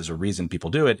profile picture, there's a reason people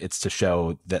do it. It's to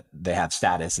show that they have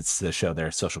status. It's to show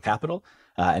their social capital.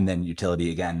 And then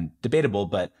utility, again, debatable,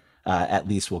 but at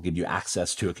least will give you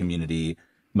access to a community,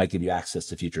 might give you access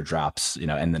to future drops,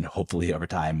 and then hopefully over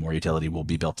time, more utility will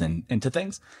be built into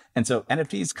things. And so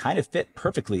NFTs kind of fit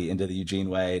perfectly into the Eugene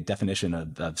Wei definition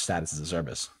of status as a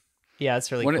service. Yeah,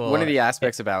 it's really cool. One of the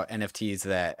aspects about NFTs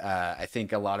that I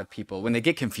think a lot of people, when they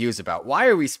get confused about, why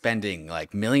are we spending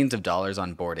millions of dollars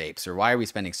on Bored Apes, or why are we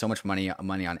spending so much money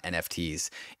on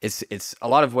NFTs? It's a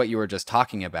lot of what you were just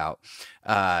talking about,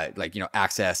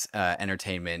 access,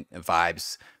 entertainment,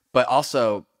 vibes, but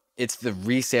also it's the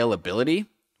resale ability,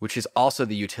 which is also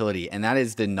the utility. And that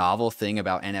is the novel thing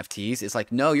about NFTs. It's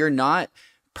no, you're not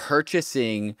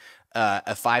purchasing a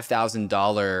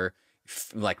 $5,000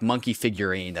 monkey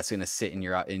figurine that's going to sit in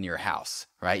your house,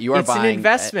 right? You are buying an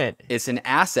investment. It's an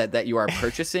asset that you are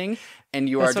purchasing and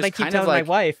you That's are what I just keep kind of telling like, my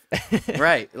wife.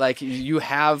 right, like you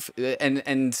have,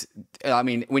 and I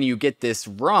mean, when you get this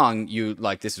wrong, you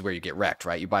like, this is where you get wrecked,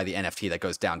 right? You buy the NFT that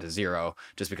goes down to zero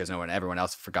just because everyone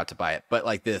else forgot to buy it. But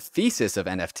like the thesis of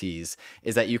NFTs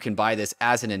is that you can buy this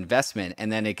as an investment,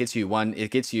 and then it gets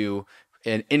you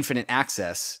an infinite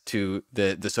access to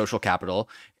the social capital,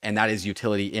 and that is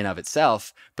utility in of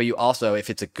itself. But you also, if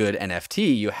it's a good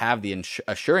NFT, you have the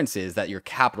assurances that your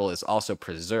capital is also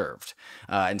preserved.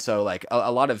 And so like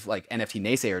a lot of like NFT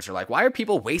naysayers are like, why are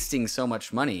people wasting so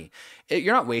much money?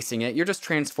 You're not wasting it. You're just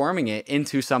transforming it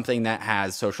into something that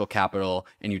has social capital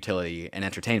and utility and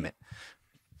entertainment.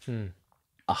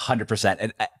 100%.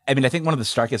 And I mean, I think one of the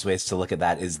starkest ways to look at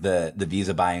that is the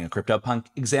Visa buying a CryptoPunk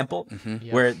example,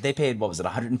 where they paid, what was it,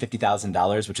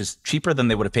 $150,000, which is cheaper than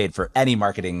they would have paid for any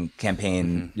marketing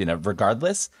campaign, you know,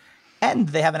 regardless. And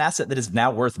they have an asset that is now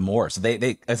worth more. So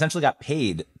they essentially got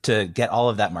paid to get all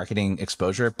of that marketing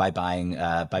exposure by buying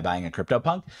a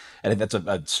CryptoPunk. I think that's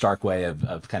a stark way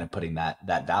of kind of putting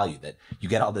that value, that you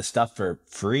get all this stuff for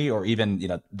free, or even, you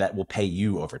know, that will pay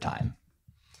you over time.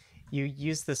 You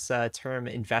use this term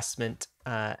investment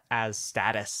as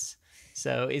status.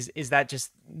 So is that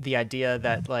just the idea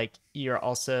that like you're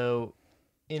also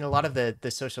in a lot of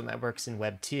the social networks in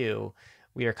Web 2,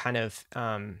 we are kind of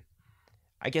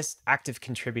I guess active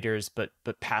contributors but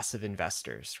passive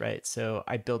investors, right? So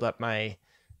I build up my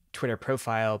Twitter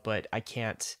profile, but I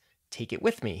can't take it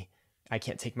with me. I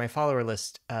can't take my follower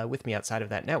list with me outside of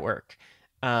that network.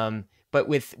 But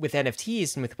with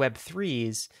NFTs and with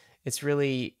Web3s, it's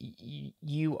really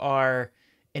you are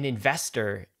an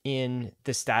investor in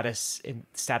the status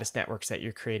networks that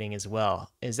you're creating as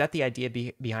well. Is that the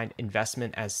idea behind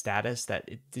investment as status? That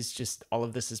it is just all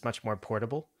of this is much more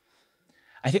portable?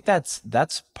 I think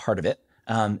that's part of it.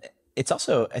 It's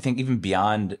also, I think, even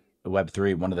beyond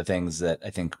Web3, one of the things that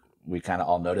I think we kind of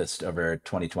all noticed over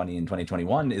 2020 and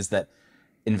 2021 is that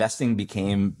investing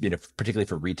became, you know, particularly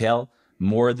for retail,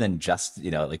 more than just,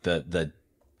 you know, like the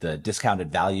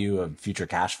discounted value of future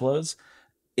cash flows.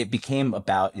 It became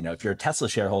about, you know, if you're a Tesla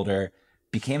shareholder,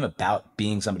 became about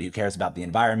being somebody who cares about the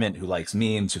environment, who likes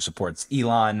memes, who supports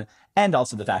Elon, and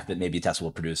also the fact that maybe Tesla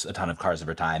will produce a ton of cars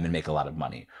over time and make a lot of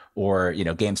money. Or, you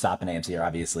know, GameStop and AMC are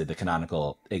obviously the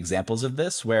canonical examples of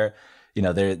this, where, you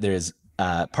know, there's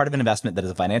part of an investment that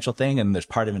is a financial thing, and there's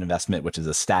part of an investment which is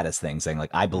a status thing, saying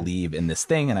like, I believe in this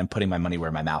thing and I'm putting my money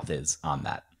where my mouth is on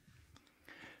that.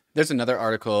 There's another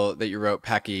article that you wrote,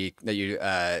 Packy, that you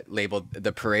labeled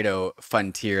the Pareto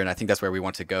Funtier, and I think that's where we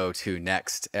want to go to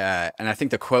next. And I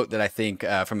think the quote that I think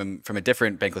from a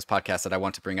different Bankless podcast that I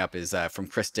want to bring up is from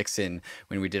Chris Dixon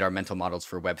when we did our mental models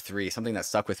for Web3. Something that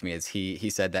stuck with me is he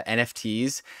said that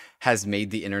NFTs has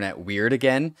made the internet weird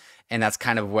again. And that's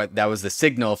kind of that was the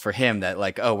signal for him that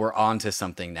like, oh, we're on to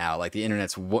something now. Like the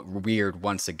internet's weird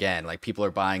once again. Like people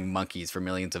are buying monkeys for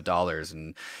millions of dollars.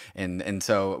 And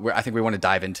so I think we want to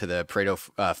dive into the Pareto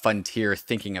Funtier,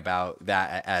 thinking about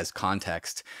that as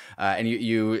context. And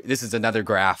this is another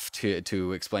graph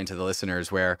to explain to the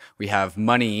listeners, where we have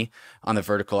money on the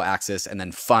vertical axis and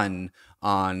then fun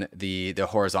on the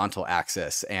horizontal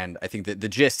axis. And I think that the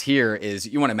gist here is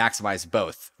you want to maximize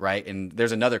both, right? And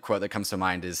there's another quote that comes to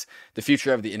mind is, the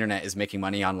future of the internet is making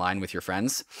money online with your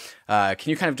friends. Can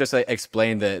you kind of just like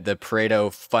explain the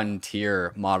Pareto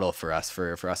Funtier model for us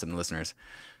and the listeners?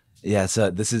 Yeah, so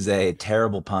this is a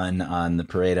terrible pun on the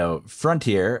Pareto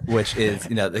Frontier, which is,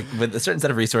 you know, with a certain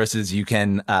set of resources, you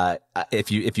can,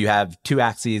 if you have two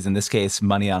axes, in this case,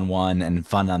 money on one and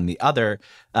fun on the other,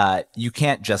 you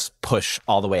can't just push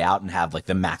all the way out and have like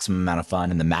the maximum amount of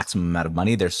fun and the maximum amount of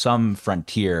money. There's some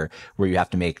frontier where you have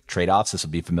to make trade-offs. This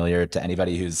will be familiar to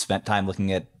anybody who's spent time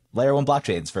looking at layer one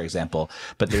blockchains, for example.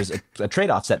 But there's a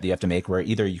trade-off set that you have to make where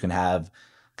either you can have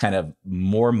kind of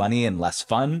more money and less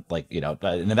fun, like, you know,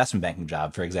 an investment banking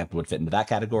job, for example, would fit into that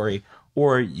category,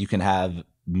 or you can have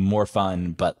more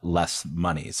fun but less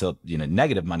money. So, you know,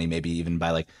 negative money, maybe even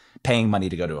by like paying money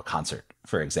to go to a concert,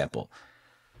 for example.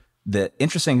 The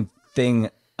interesting thing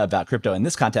about crypto in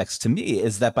this context to me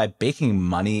is that by baking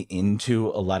money into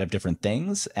a lot of different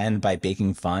things, and by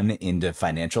baking fun into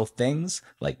financial things,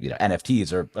 like, you know,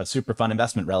 NFTs are a super fun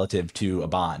investment relative to a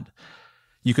bond,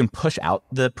 you can push out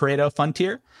the Pareto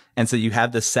Funtier. And so you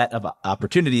have this set of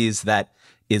opportunities that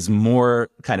is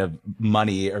more kind of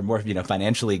money, or more, you know,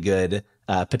 financially good,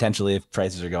 potentially if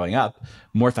prices are going up,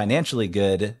 more financially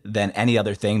good than any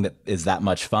other thing that is that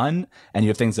much fun. And you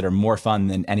have things that are more fun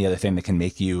than any other thing that can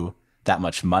make you that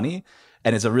much money.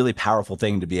 And it's a really powerful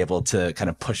thing to be able to kind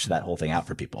of push that whole thing out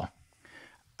for people.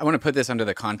 I want to put this under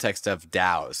the context of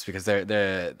DAOs, because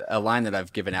a line that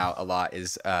I've given out a lot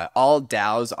is all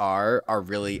DAOs are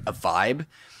really a vibe.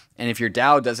 And if your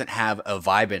DAO doesn't have a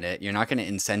vibe in it, you're not going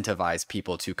to incentivize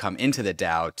people to come into the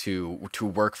DAO to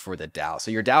work for the DAO. So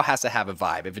your DAO has to have a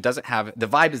vibe. If it doesn't have, the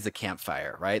vibe is the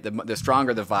campfire, right? The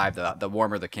stronger the vibe, the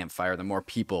warmer the campfire, the more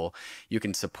people you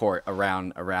can support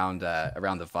around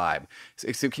the vibe.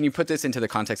 So can you put this into the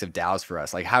context of DAOs for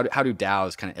us? Like how do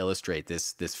DAOs kind of illustrate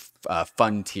this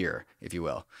fun tier, if you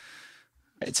will?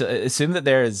 Right, so assume that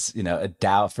there's, you know, a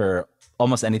DAO for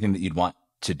almost anything that you'd want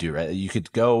to do, right? You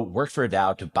could go work for a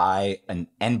DAO to buy an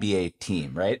NBA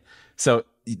team, right? So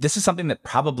this is something that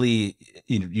probably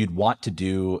you'd want to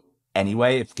do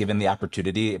anyway, if given the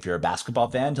opportunity, if you're a basketball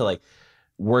fan, to like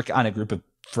work on a group of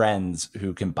friends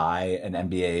who can buy an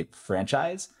NBA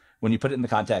franchise. When you put it in the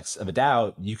context of a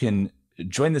DAO, you can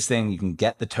join this thing, you can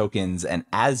get the tokens, and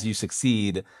as you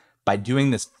succeed by doing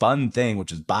this fun thing,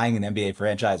 which is buying an NBA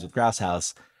franchise with Grouse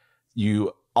House,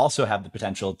 you also have the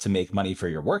potential to make money for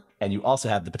your work, and you also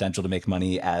have the potential to make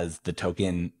money as the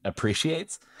token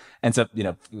appreciates. And so, you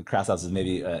know, Grouse House is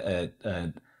maybe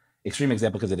an extreme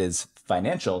example because it is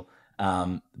financial,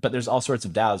 but there's all sorts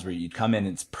of DAOs where you'd come in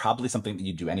and it's probably something that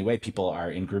you do anyway. People are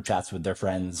in group chats with their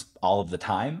friends all of the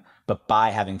time, but by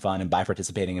having fun and by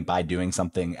participating and by doing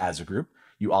something as a group,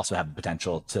 you also have the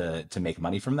potential to make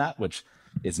money from that, which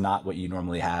is not what you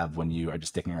normally have when you are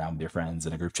just sticking around with your friends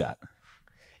in a group chat.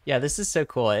 Yeah, this is so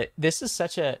cool. This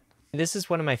is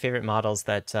one of my favorite models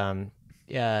that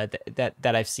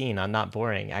that I've seen on Not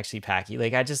Boring, actually, Packy.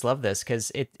 Like, I just love this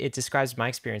because it describes my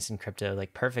experience in crypto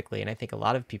like perfectly, and I think a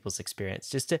lot of people's experience,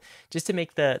 just to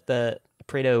make the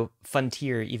Pareto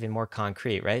Funtier even more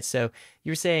concrete, right? So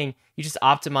you were saying you just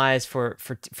optimize for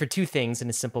two things in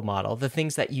a simple model. The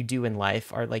things that you do in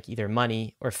life are like either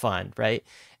money or fun, right?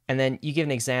 And then you give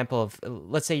an example of,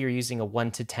 let's say you're using a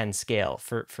 1 to 10 scale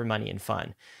for money and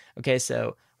fun. Okay,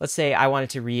 so let's say I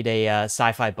wanted to read a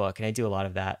sci-fi book, and I do a lot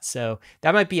of that. So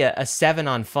that might be a 7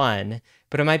 on fun,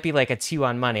 but it might be like a 2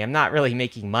 on money. I'm not really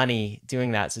making money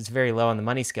doing that, so it's very low on the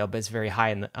money scale, but it's very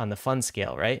high on the fun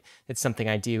scale, right? It's something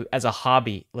I do as a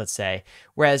hobby, let's say.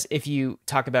 Whereas if you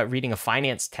talk about reading a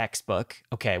finance textbook,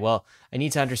 okay, well, I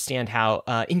need to understand how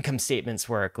income statements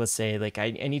work. Let's say like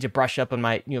I need to brush up on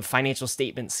my financial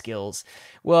statement skills.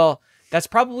 Well, that's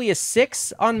probably a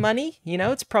 6 on money.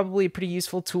 It's probably a pretty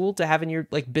useful tool to have in your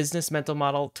like business mental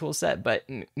model tool set, but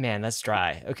man, that's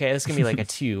dry. Okay, that's gonna be like a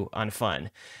 2 on fun.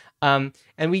 And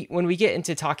when we get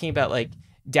into talking about like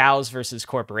DAOs versus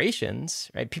corporations,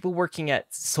 right? People working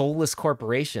at soulless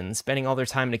corporations, spending all their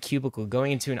time in a cubicle,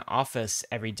 going into an office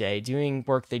every day, doing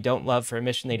work they don't love for a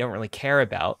mission they don't really care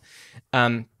about.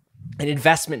 An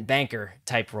investment banker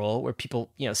type role where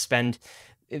people, spend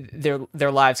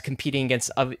their lives competing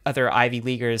against other Ivy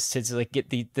Leaguers to like get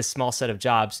the small set of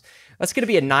jobs. That's going to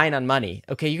be a 9 on money.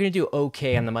 Okay, you're going to do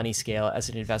okay on the money scale as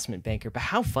an investment banker, but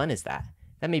how fun is that?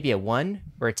 That may be a 1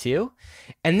 or a 2.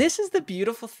 And this is the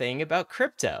beautiful thing about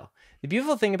crypto. The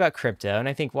beautiful thing about crypto, and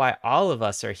I think why all of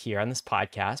us are here on this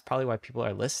podcast, probably why people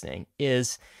are listening,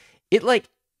 is it like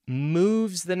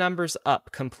moves the numbers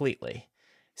up completely.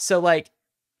 So like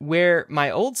where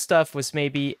my old stuff was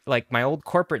maybe like my old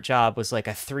corporate job was like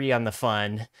a 3 on the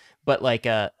fun, but like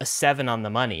a 7 on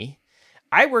the money.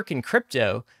 I work in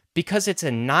crypto because it's a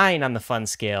 9 on the fun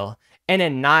scale and a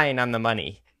 9 on the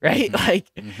money. Right? Like,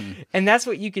 and that's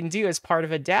what you can do as part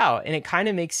of a DAO. And it kind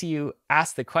of makes you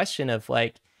ask the question of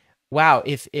like, wow,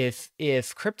 if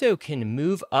crypto can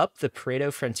move up the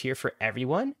Pareto frontier for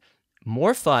everyone,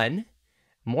 more fun,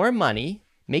 more money,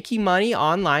 making money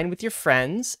online with your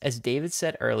friends, as David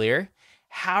said earlier,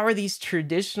 how are these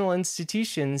traditional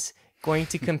institutions going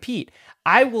to compete?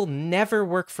 I will never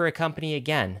work for a company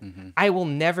again. I will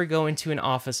never go into an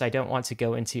office I don't want to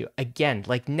go into again,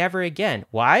 like never again.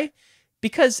 Why?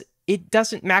 Because it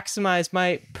doesn't maximize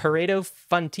my Pareto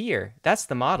Funtier. That's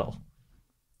the model.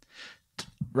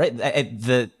 Right.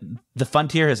 The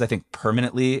Funtier has, I think,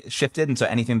 permanently shifted. And so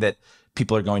anything that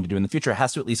people are going to do in the future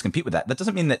has to at least compete with that. That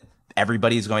doesn't mean that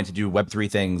everybody is going to do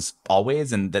Web3 things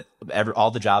always and that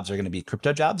all the jobs are going to be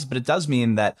crypto jobs. But it does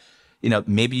mean that,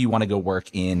 maybe you want to go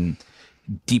work in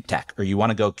deep tech or you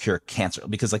want to go cure cancer,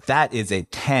 because like that is a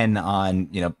 10 on,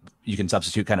 you can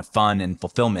substitute kind of fun and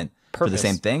fulfillment for the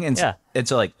same thing. And, yeah. And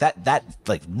so like that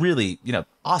like really,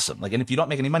 awesome. Like, and if you don't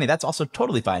make any money, that's also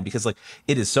totally fine because like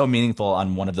it is so meaningful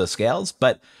on one of those scales.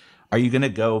 But are you going to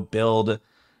go build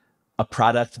a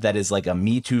product that is like a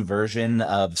Me Too version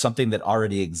of something that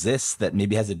already exists that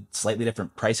maybe has a slightly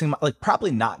different pricing? Like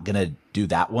probably not going to do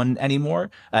that one anymore.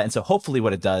 And so hopefully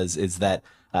what it does is that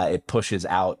it pushes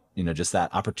out, just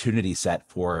that opportunity set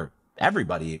for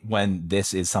everybody when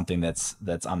this is something that's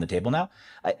on the table now.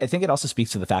 I think it also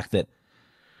speaks to the fact that,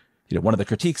 one of the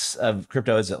critiques of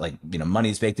crypto is that like,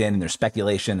 money's baked in and there's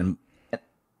speculation. And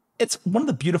it's one of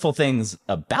the beautiful things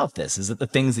about this is that the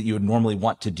things that you would normally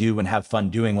want to do and have fun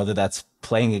doing, whether that's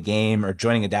playing a game or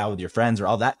joining a DAO with your friends or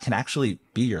all that, can actually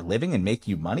be your living and make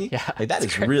you money. Yeah, like that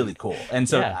is great. really cool. And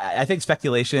so Yeah. I think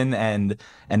speculation and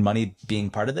money being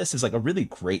part of this is like a really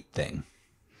great thing.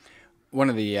 One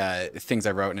of the things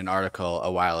I wrote in an article a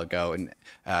while ago, and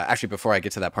actually before I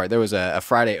get to that part, there was a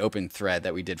Friday open thread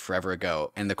that we did forever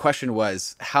ago. And the question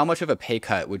was, how much of a pay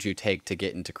cut would you take to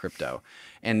get into crypto?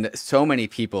 And so many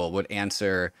people would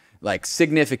answer like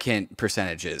significant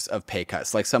percentages of pay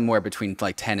cuts, like somewhere between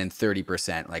like 10 and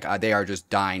 30%. Like they are just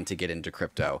dying to get into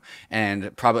crypto.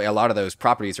 And probably a lot of those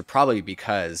properties are probably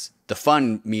because the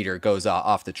fun meter goes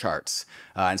off the charts.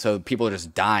 And so people are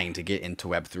just dying to get into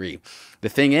Web3. The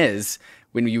thing is,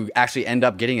 when you actually end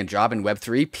up getting a job in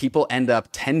Web3, people end up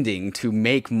tending to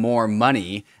make more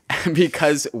money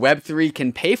because Web3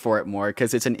 can pay for it more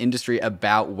because it's an industry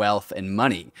about wealth and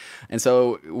money. And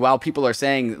so while people are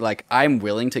saying like, I'm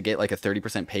willing to get like a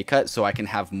 30% pay cut so I can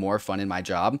have more fun in my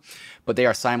job, but they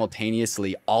are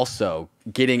simultaneously also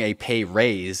getting a pay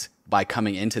raise by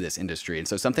coming into this industry. And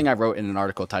so something I wrote in an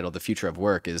article titled The Future of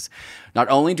Work is not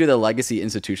only do the legacy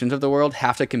institutions of the world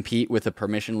have to compete with the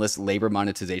permissionless labor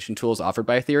monetization tools offered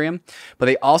by Ethereum, but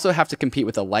they also have to compete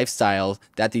with the lifestyle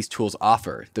that these tools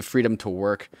offer, the freedom to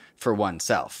work for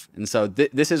oneself. And so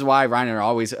this is why Ryan and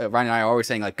I are always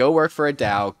saying like, go work for a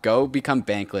DAO, go become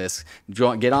Bankless,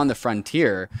 get on the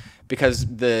frontier, because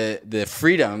the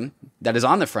freedom that is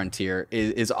on the frontier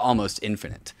is almost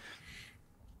infinite.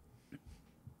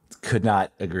 Could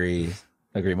not agree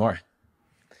more.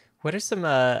 What are some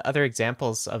other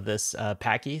examples of this,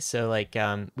 Packy? So like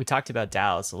we talked about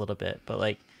DAOs a little bit, but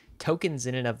like tokens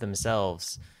in and of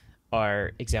themselves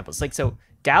are examples. Like so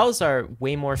DAOs are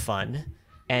way more fun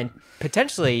and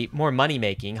potentially more money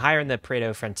making, higher in the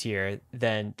Pareto frontier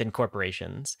than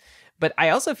corporations. But I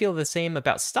also feel the same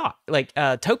about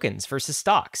tokens versus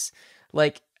stocks.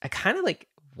 Like I kind of like,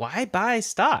 why buy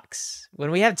stocks when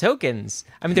we have tokens?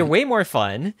 I mean, they're way more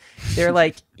fun. They're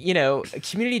like,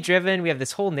 community driven. We have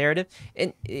this whole narrative.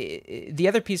 And the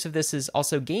other piece of this is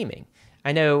also gaming.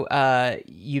 I know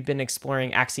you've been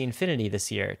exploring Axie Infinity this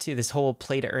year too, this whole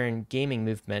play to earn gaming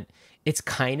movement. It's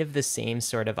kind of the same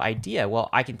sort of idea. Well,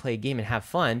 I can play a game and have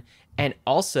fun and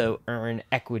also earn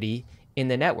equity in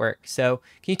the network. So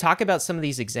can you talk about some of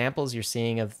these examples you're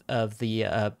seeing of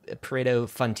the Pareto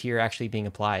frontier actually being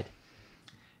applied?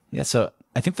 Yeah, so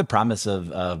I think the promise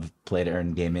of play to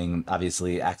earn gaming,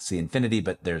 obviously Axie Infinity,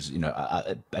 but there's,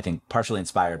 I think partially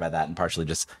inspired by that and partially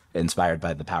just inspired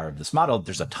by the power of this model.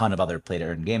 There's a ton of other play to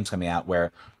earn games coming out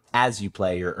where as you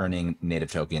play, you're earning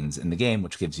native tokens in the game,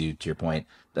 which gives you, to your point,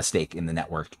 a stake in the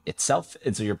network itself.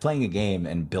 And so you're playing a game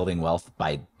and building wealth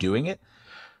by doing it.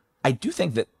 I do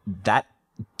think that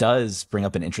does bring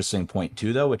up an interesting point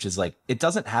too, though, which is like, it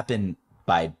doesn't happen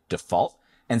by default.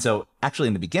 And so actually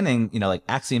in the beginning, like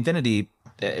Axie Infinity,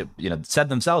 said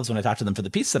themselves when I talked to them for the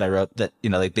piece that I wrote that,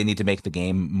 like they need to make the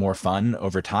game more fun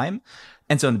over time.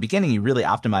 And so in the beginning, you really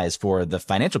optimize for the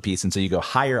financial piece. And so you go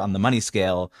higher on the money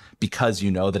scale because you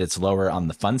know that it's lower on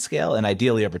the fun scale. And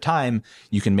ideally over time,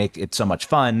 you can make it so much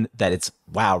fun that it's,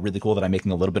 wow, really cool that I'm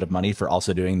making a little bit of money for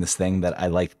also doing this thing that I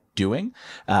like doing,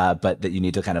 but that you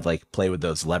need to kind of like play with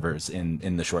those levers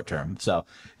in the short term. So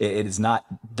it is not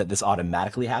that this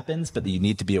automatically happens, but that you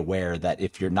need to be aware that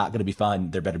if you're not going to be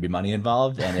fun, there better be money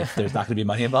involved. And if there's not going to be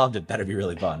money involved, it better be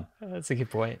really fun. That's a good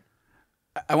point.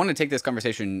 I want to take this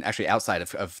conversation actually outside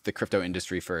of the crypto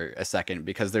industry for a second,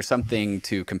 because there's something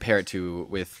to compare it to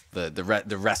with the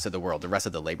rest of the world, the rest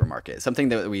of the labor market. Something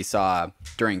that we saw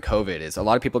during COVID is a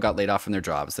lot of people got laid off from their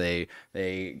jobs. They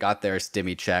got their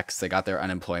stimmy checks, they got their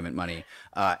unemployment money,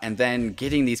 and then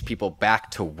getting these people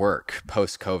back to work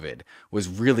post-COVID was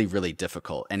really, really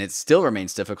difficult. And it still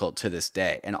remains difficult to this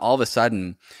day. And all of a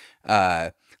sudden,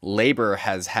 labor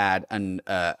has had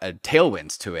a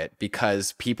tailwinds to it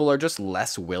because people are just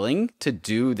less willing to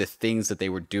do the things that they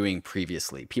were doing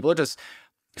previously. People are just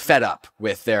fed up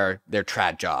with their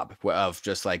trad job of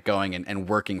just like going and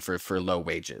working for low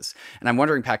wages. And I'm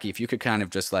wondering, Packy, if you could kind of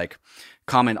just like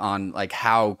comment on like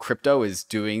how crypto is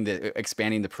doing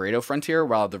expanding the Pareto frontier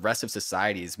while the rest of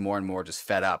society is more and more just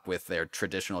fed up with their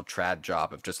traditional trad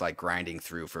job of just like grinding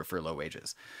through for low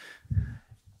wages.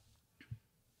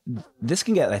 This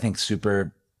can get, I think,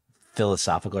 super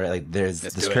philosophical, right? Like there's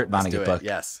this Kurt Vonnegut book.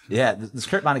 Yes. Yeah. This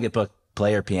Kurt Vonnegut book,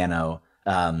 Player Piano,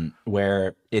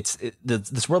 where it's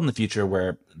this world in the future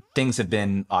where things have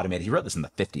been automated. He wrote this in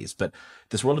the 50s, but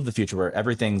this world of the future where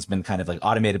everything's been kind of like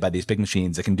automated by these big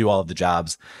machines that can do all of the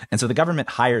jobs. And so the government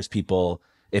hires people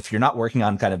if you're not working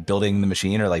on kind of building the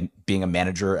machine or like being a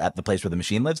manager at the place where the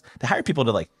machine lives, they hire people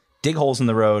to like dig holes in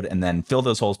the road and then fill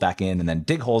those holes back in, and then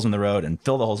dig holes in the road and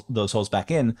fill those holes back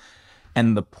in.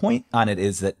 And the point on it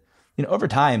is that, over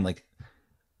time, like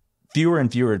fewer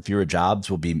and fewer jobs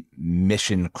will be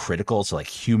mission critical to like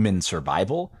human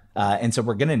survival. And so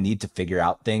we're going to need to figure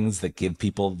out things that give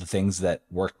people the things that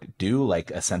work do, like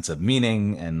a sense of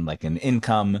meaning and like an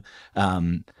income,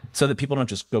 so that people don't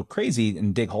just go crazy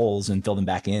and dig holes and fill them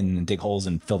back in and dig holes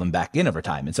and fill them back in over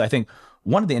time. And so I think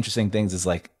one of the interesting things is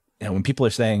like, when people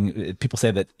say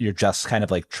that you're just kind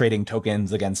of like trading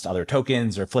tokens against other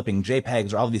tokens or flipping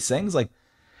JPEGs or all of these things, like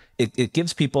it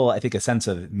gives people, I think, a sense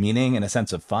of meaning and a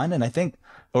sense of fun. And I think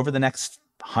over the next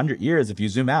 100 years, if you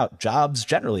zoom out, jobs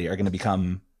generally are going to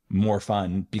become more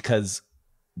fun because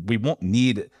we won't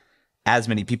need as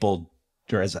many people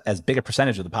or as big a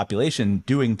percentage of the population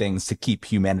doing things to keep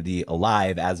humanity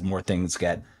alive as more things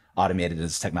get automated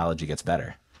as technology gets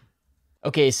better.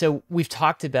 Okay, so we've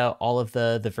talked about all of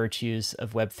the virtues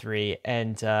of Web3,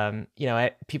 and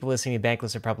people listening to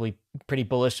Bankless are probably pretty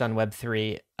bullish on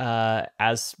Web3,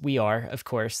 as we are, of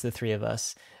course, the three of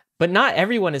us. But not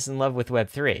everyone is in love with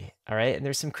Web3, all right? And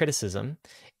there's some criticism,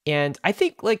 and I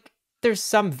think like there's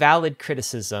some valid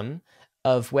criticism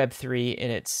of Web3 in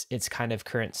its kind of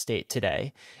current state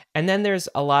today, and then there's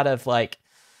a lot of like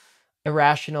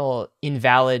irrational,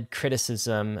 invalid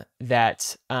criticism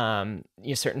that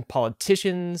certain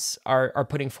politicians are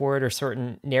putting forward, or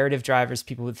certain narrative drivers,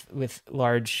 people with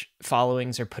large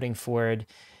followings are putting forward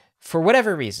for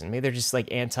whatever reason. Maybe they're just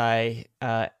like anti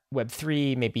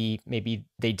Web3. Maybe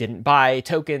they didn't buy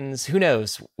tokens. Who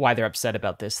knows why they're upset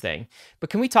about this thing?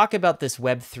 But can we talk about this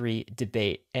Web3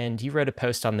 debate? And you wrote a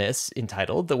post on this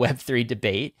entitled "The Web3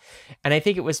 Debate," and I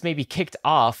think it was maybe kicked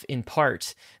off in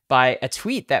part by a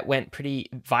tweet that went pretty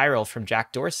viral from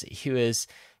Jack Dorsey,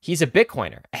 he's a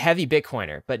Bitcoiner, a heavy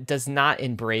Bitcoiner, but does not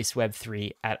embrace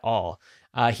Web3 at all.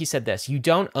 He said this: "You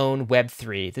don't own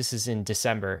Web3." This is in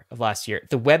December of last year.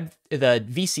 The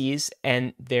VCs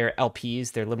and their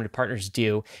LPs, their limited partners,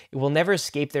 do. It will never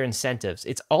escape their incentives.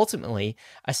 It's ultimately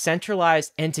a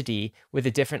centralized entity with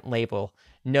a different label.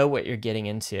 Know what you're getting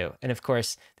into. And of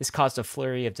course, this caused a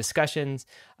flurry of discussions.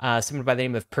 Someone by the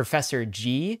name of Professor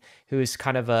G, who is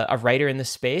kind of a writer in the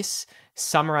space,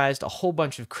 summarized a whole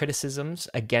bunch of criticisms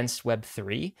against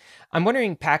Web3. I'm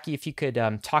wondering, Packy, if you could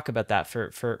talk about that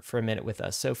for a minute with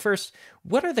us. So first,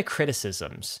 what are the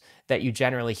criticisms that you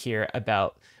generally hear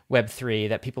about Web3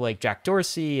 that people like Jack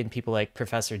Dorsey and people like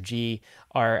Professor G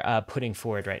are putting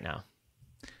forward right now?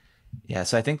 Yeah,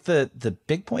 so I think the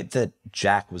big point that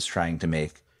Jack was trying to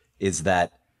make is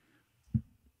that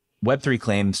Web3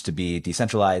 claims to be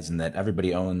decentralized and that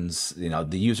everybody owns, the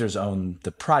users own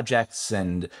the projects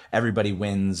and everybody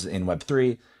wins in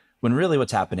Web3, when really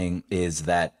what's happening is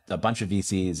that a bunch of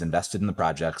VCs invested in the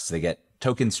projects, they get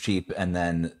tokens cheap, and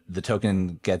then the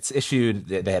token gets issued,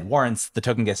 they had warrants, the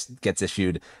token gets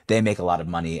issued, they make a lot of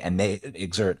money, and they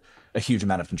exert a huge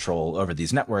amount of control over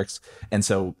these networks. And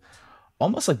so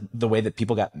almost like the way that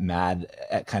people got mad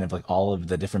at kind of like all of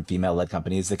the different female-led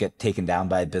companies that get taken down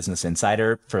by Business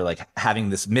Insider for like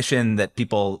having this mission that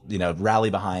people,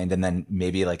 rally behind, and then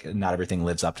maybe like not everything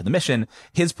lives up to the mission.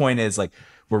 His point is like,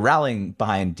 we're rallying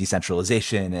behind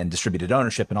decentralization and distributed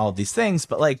ownership and all of these things,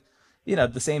 but like,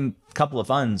 the same couple of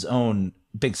funds own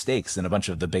big stakes in a bunch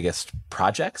of the biggest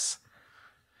projects.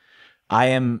 I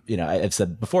am, I've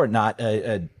said before, not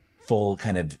a full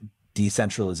kind of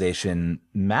decentralization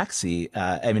maxi.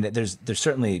 I mean, there's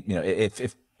certainly,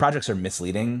 if projects are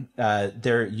misleading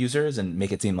their users and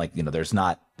make it seem like, there's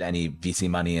not any VC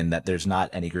money and that there's not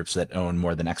any groups that own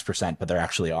more than X%, but there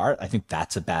actually are, I think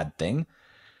that's a bad thing.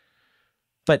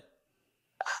 But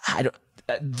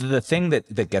the thing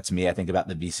that gets me, I think, about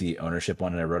the VC ownership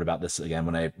one, and I wrote about this again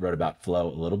when I wrote about Flow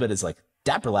a little bit, is like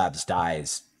Dapper Labs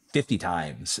dies 50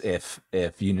 times if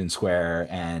Union Square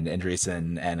and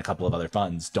Andreessen and a couple of other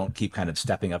funds don't keep kind of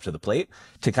stepping up to the plate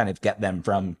to kind of get them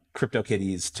from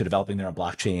CryptoKitties to developing their own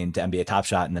blockchain to NBA Top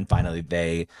Shot, and then finally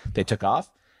they took off.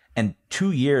 And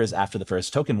 2 years after the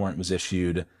first token warrant was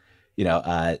issued,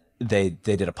 they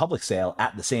did a public sale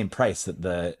at the same price that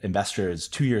the investors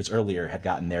 2 years earlier had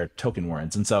gotten their token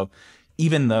warrants. And so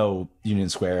even though Union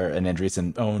Square and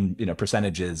Andreessen own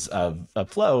percentages of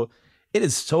Flow, it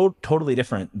is so totally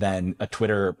different than a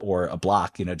Twitter or a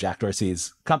Block. Jack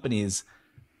Dorsey's companies'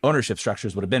 ownership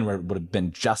structures would have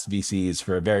been just VCs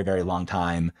for a very, very long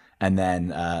time, and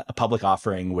then a public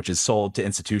offering, which is sold to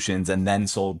institutions and then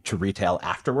sold to retail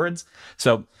afterwards.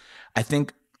 So I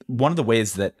think one of the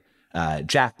ways that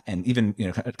Jack and even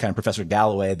kind of Professor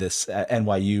Galloway, this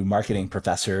NYU marketing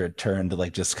professor turned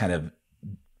like just kind of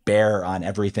bear on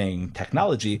everything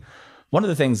technology. One of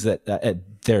the things that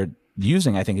they're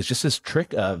using, I think, is just this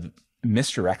trick of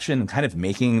misdirection and kind of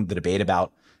making the debate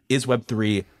about, is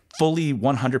Web3 fully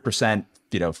 100%,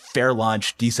 fair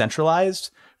launch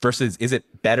decentralized versus is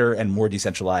it better and more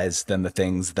decentralized than the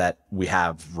things that we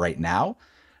have right now?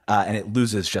 And it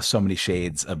loses just so many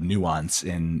shades of nuance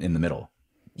in the middle.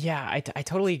 Yeah, I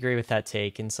totally agree with that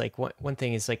take. And it's like one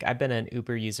thing is like I've been an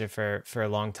Uber user for a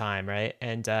long time, right?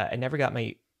 And I never got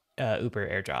my Uber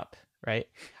airdrop, right?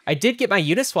 I did get my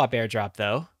Uniswap airdrop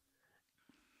though.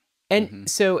 And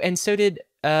so did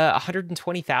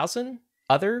 120,000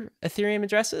 other Ethereum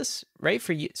addresses, right?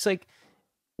 For you, it's like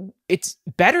it's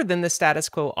better than the status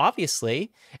quo,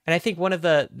 obviously. And I think one of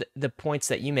the points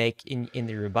that you make in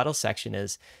the rebuttal section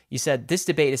is you said this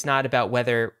debate is not about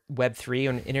whether Web3 or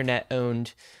an internet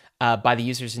owned by the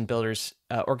users and builders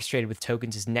orchestrated with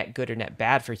tokens is net good or net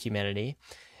bad for humanity.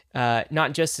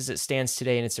 Not just as it stands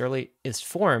today in its earliest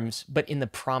forms, but in the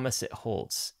promise it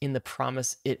holds,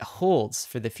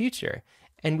 for the future.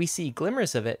 And we see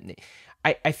glimmers of it.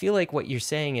 I feel like what you're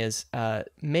saying is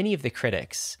many of the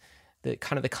critics, the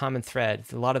kind of the common thread,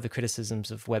 a lot of the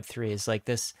criticisms of Web3 is like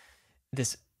this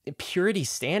purity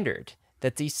standard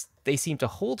that they seem to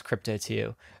hold crypto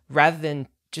to, rather than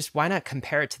just why not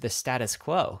compare it to the status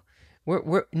quo?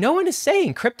 No one is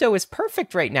saying crypto is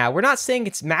perfect right now. We're not saying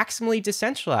it's maximally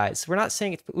decentralized. We're not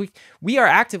saying we are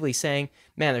actively saying,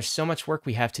 man, there's so much work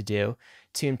we have to do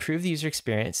to improve the user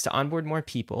experience, to onboard more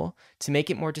people, to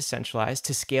make it more decentralized,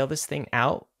 to scale this thing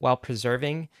out while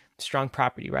preserving strong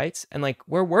property rights. And like,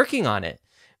 we're working on it.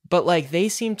 But like, they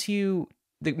seem to,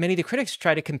 many of the critics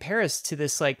try to compare us to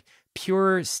this like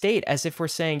pure state, as if we're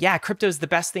saying, yeah, crypto is the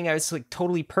best thing. It's like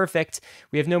totally perfect.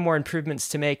 We have no more improvements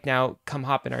to make. Now come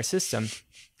hop in our system.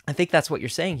 I think that's what you're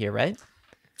saying here, right?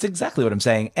 It's exactly what I'm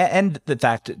saying. And the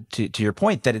fact, to your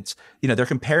point, that it's, they're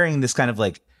comparing this kind of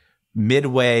like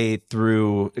midway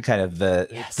through kind of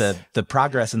the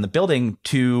progress in the building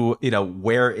to,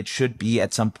 where it should be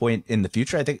at some point in the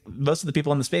future. I think most of the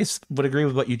people in the space would agree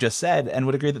with what you just said and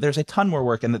would agree that there's a ton more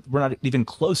work and that we're not even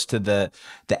close to the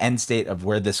end state of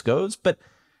where this goes. But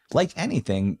like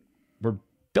anything, we're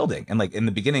building, and like in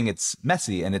the beginning it's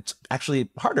messy and it's actually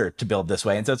harder to build this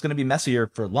way, and so it's going to be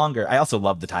messier for longer. I also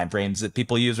love the time frames that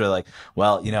people use, where like,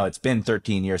 well, it's been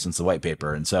 13 years since the white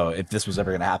paper, and so if this was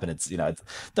ever going to happen, it's it's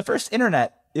the first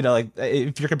internet. Like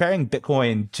if you're comparing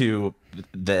Bitcoin to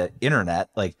the internet,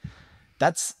 like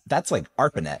that's like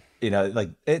ARPANET.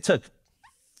 Like it took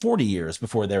 40 years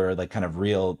before there were like kind of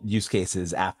real use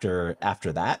cases after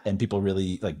that, and people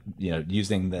really like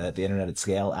using the internet at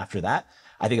scale after that.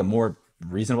 I think a more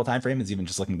reasonable time frame is even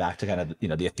just looking back to kind of the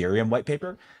Ethereum white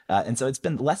paper, and so it's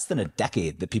been less than a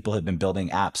decade that people have been building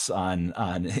apps on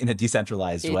in a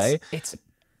decentralized way.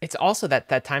 It's also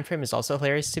that time frame is also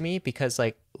hilarious to me, because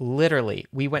like literally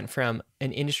we went from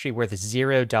an industry worth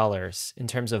 $0 in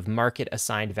terms of market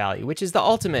assigned value, which is the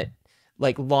ultimate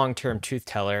like long-term truth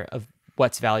teller of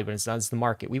what's valuable and it's not, it's the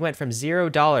market. We went from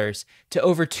 $0 to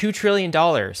over $2 trillion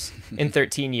in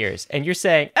 13 years, and you're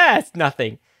saying it's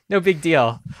nothing. No big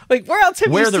deal. Like, where else have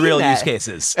you seen that? Where are the real use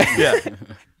cases? Yeah.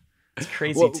 It's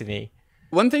crazy to me.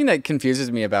 One thing that confuses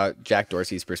me about Jack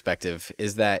Dorsey's perspective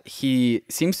is that he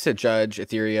seems to judge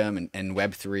Ethereum and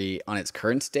Web3 on its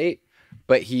current state,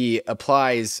 but he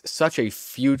applies such a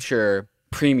future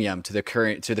premium to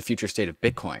the future state of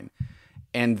Bitcoin.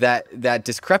 And that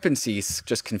discrepancy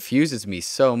just confuses me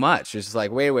so much. It's just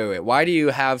like, wait. Why do you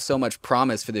have so much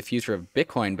promise for the future of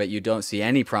Bitcoin, but you don't see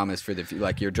any promise for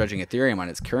like you're judging Ethereum on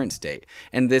its current state?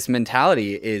 And this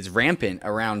mentality is rampant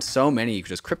around so many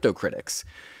just crypto critics.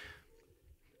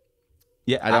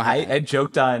 Yeah, I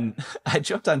joked on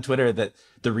Twitter that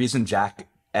the reason Jack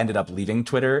ended up leaving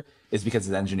Twitter is because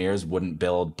his engineers wouldn't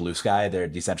build Blue Sky, their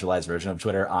decentralized version of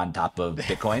Twitter, on top of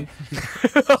Bitcoin.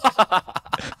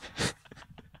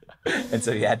 And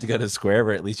so he had to go to Square,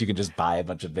 where at least you can just buy a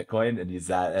bunch of Bitcoin and use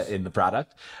that in the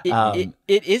product. It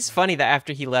is funny that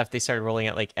after he left, they started rolling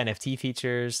out like NFT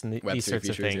features and these sorts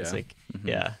of things.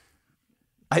 Yeah.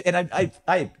 Like, yeah.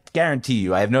 I guarantee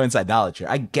you, I have no inside knowledge here.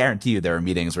 I guarantee you there were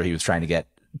meetings where he was trying to get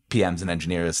PMs and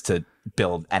engineers to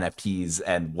build NFTs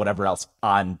and whatever else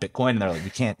on Bitcoin. And they're like,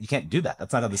 you can't do that.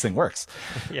 That's not how this thing works.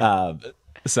 Yeah.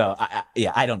 So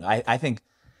I don't know. I think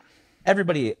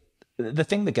everybody, the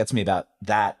thing that gets me about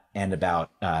that and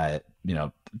about,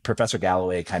 Professor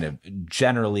Galloway kind of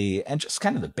generally, and just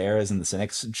kind of the bears and the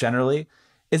cynics generally,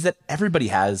 is that everybody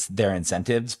has their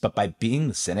incentives, but by being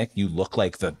the cynic, you look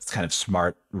like the kind of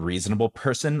smart, reasonable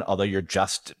person, although you're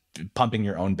just pumping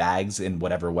your own bags in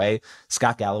whatever way.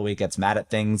 Scott Galloway gets mad at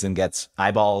things and gets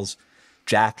eyeballs.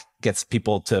 Jack gets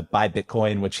people to buy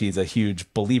Bitcoin, which he's a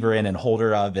huge believer in and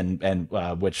holder of, and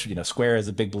which, you know, Square is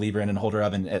a big believer in and holder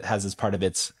of, and it has as part of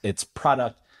its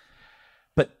product.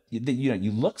 But you know,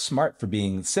 you look smart for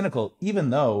being cynical, even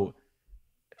though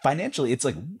financially it's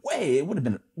like it would have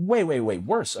been way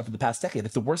worse over the past decade.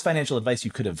 If the worst financial advice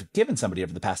you could have given somebody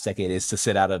over the past decade is to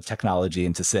sit out of technology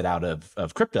and to sit out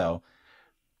of crypto.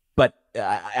 But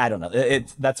I don't know.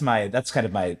 That's kind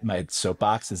of my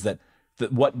soapbox, is that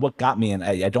what got me, and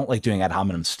I don't like doing ad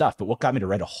hominem stuff, but what got me to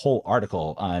write a whole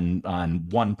article on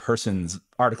one person's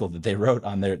article that they wrote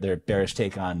on their bearish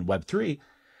take on Web3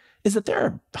 is that there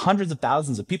are hundreds of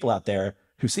thousands of people out there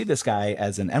who see this guy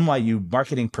as an NYU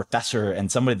marketing professor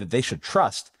and somebody that they should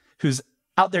trust, who's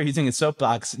out there using his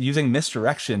soapbox, using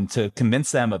misdirection to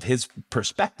convince them of his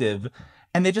perspective,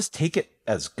 and they just take it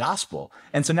as gospel.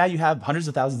 And so now you have hundreds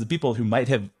of thousands of people who might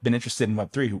have been interested in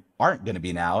Web3 who aren't going to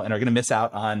be now, and are going to miss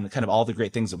out on kind of all the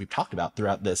great things that we've talked about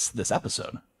throughout this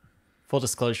episode. Full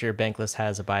disclosure, Bankless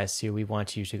has a bias too. We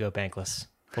want you to go Bankless.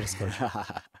 Full disclosure.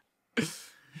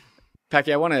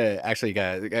 Packy, I want to actually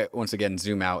once again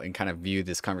zoom out and kind of view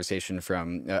this conversation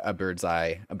from a bird's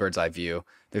eye view.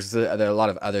 There are a lot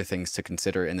of other things to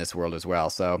consider in this world as well.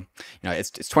 So, you know, it's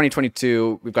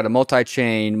 2022. We've got a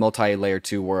multi-chain, multi-layer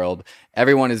 2 world.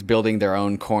 Everyone is building their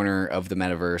own corner of the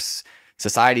metaverse.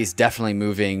 Society is definitely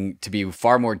moving to be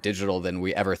far more digital than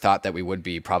we ever thought that we would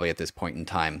be, probably at this point in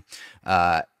time.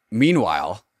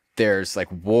 Meanwhile, there's like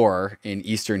war in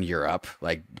Eastern Europe,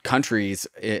 like countries,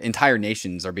 entire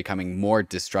nations are becoming more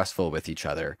distrustful with each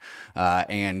other.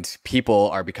 And people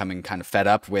are becoming kind of fed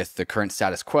up with the current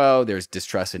status quo. There's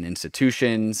distrust in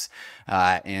institutions.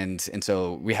 And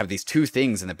so we have these two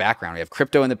things in the background. We have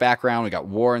crypto in the background. We got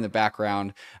war in the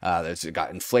background. There's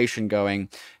got inflation going.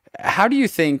 How do you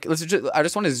think, I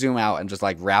just want to zoom out and just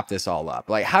like wrap this all up.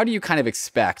 Like, how do you kind of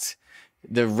expect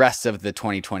the rest of the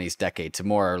 2020s decade to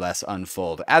more or less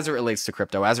unfold as it relates to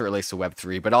crypto, as it relates to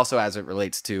Web3, but also as it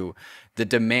relates to the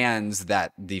demands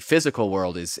that the physical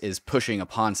world is pushing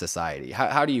upon society?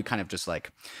 How do you kind of just like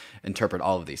interpret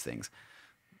all of these things?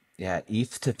 Yeah,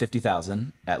 ETH to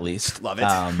 50,000 at least. Love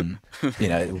it. You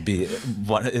know, it would be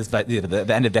the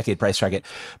end of decade price target.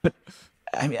 But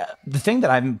I mean, the thing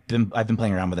that I've been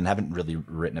playing around with and haven't really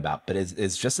written about, but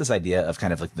is just this idea of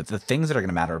kind of like the things that are going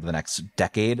to matter over the next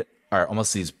decade are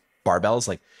almost these barbells,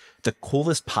 like the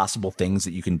coolest possible things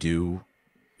that you can do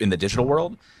in the digital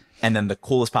world, and then the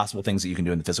coolest possible things that you can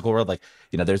do in the physical world. Like,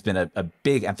 you know, there's been a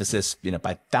big emphasis, you know,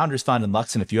 by Founders Fund and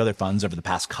Lux and a few other funds over the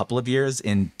past couple of years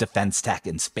in defense tech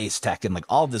and space tech and like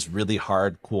all of this really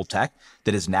hard, cool tech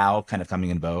that is now kind of coming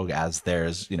in vogue as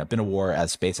there's, you know, been a war,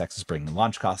 as SpaceX is bringing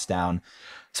launch costs down.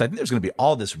 So I think there's going to be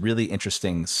all this really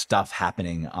interesting stuff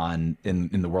happening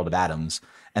in the world of atoms.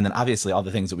 And then obviously all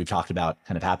the things that we've talked about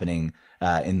kind of happening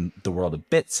in the world of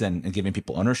bits and giving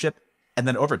people ownership. And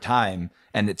then over time,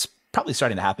 and it's probably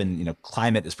starting to happen, you know,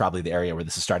 climate is probably the area where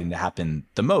this is starting to happen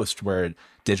the most, where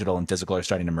digital and physical are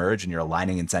starting to merge and you're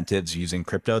aligning incentives using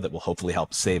crypto that will hopefully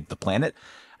help save the planet.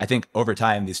 I think over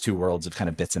time, these two worlds of kind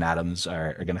of bits and atoms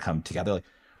are going to come together. Like,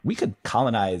 we could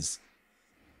colonize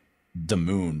the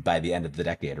moon by the end of the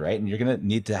decade, right? And you're going to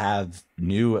need to have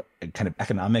new kind of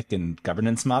economic and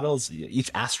governance models.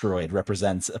 Each asteroid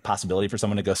represents a possibility for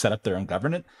someone to go set up their own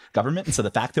government. And so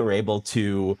the fact that we're able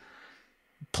to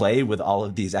play with all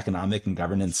of these economic and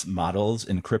governance models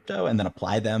in crypto and then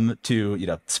apply them to, you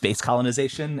know, space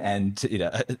colonization, and, you know,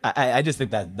 I just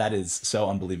think that is so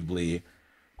unbelievably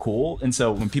cool. And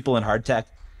so when people in hard tech,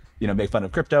 you know, make fun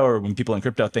of crypto, or when people in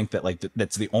crypto think that like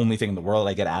that's the only thing in the world,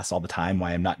 I get asked all the time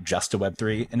why I'm not just a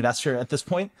Web3 investor at this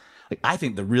point. Like, I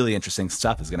think the really interesting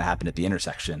stuff is going to happen at the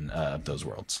intersection of those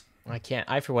worlds.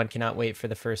 I for one cannot wait for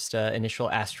the first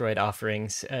initial asteroid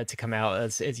offerings to come out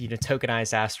as you know,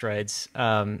 tokenized asteroids.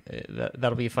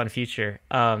 That'll be a fun future.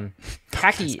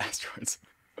 Packy, asteroids.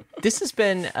 This has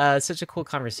been such a cool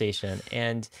conversation,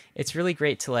 and it's really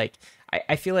great to like.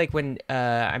 I feel like when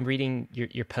I'm reading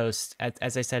your post,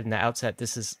 as I said in the outset,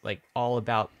 this is like all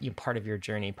about, you know, part of your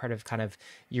journey, part of kind of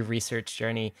your research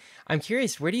journey. I'm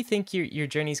curious, where do you think your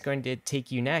journey is going to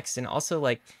take you next? And also,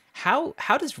 like, how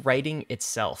does writing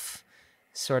itself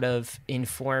sort of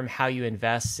inform how you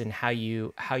invest and how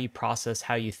you process,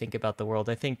 how you think about the world?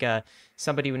 I think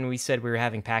somebody, when we said we were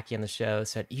having Packy on the show,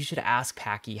 said you should ask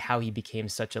Packy how he became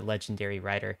such a legendary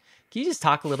writer. Can you just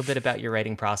talk a little bit about your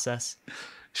writing process?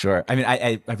 Sure. I mean,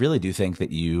 I really do think that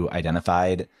you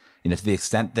identified, you know, to the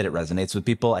extent that it resonates with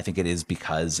people, I think it is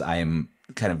because I'm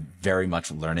kind of very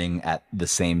much learning at the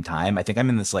same time. I think I'm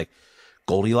in this like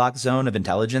Goldilocks zone of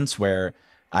intelligence where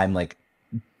I'm like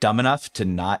dumb enough to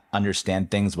not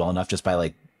understand things well enough just by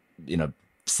like, you know,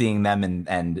 seeing them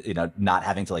and not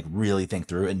having to like really think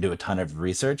through it and do a ton of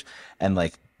research, and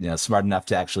like smart enough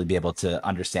to actually be able to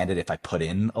understand it if I put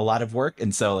in a lot of work.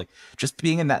 And so like just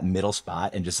being in that middle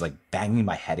spot and just like banging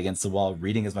my head against the wall,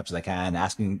 reading as much as I can,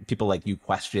 asking people like you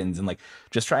questions, and like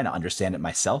just trying to understand it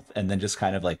myself, and then just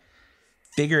kind of like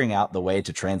figuring out the way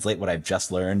to translate what I've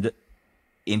just learned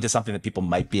into something that people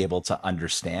might be able to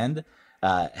understand,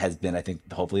 has been, I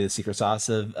think, hopefully the secret sauce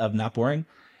of not boring.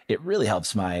 It really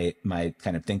helps my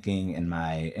kind of thinking and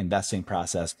my investing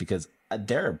process, because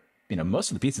there are,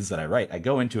 most of the pieces that I write, I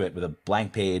go into it with a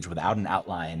blank page without an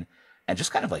outline and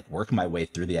just kind of like work my way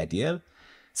through the idea.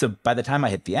 So by the time I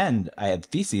hit the end, I have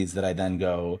theses that I then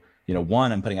go,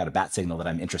 one, I'm putting out a bat signal that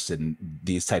I'm interested in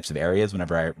these types of areas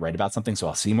whenever I write about something. So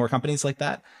I'll see more companies like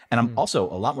that. And I'm also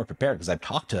a lot more prepared because I've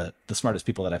talked to the smartest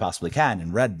people that I possibly can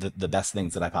and read the best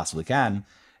things that I possibly can.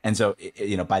 And so,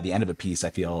 by the end of a piece,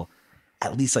 I feel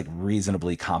at least like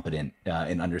reasonably competent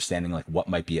in understanding like what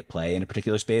might be at play in a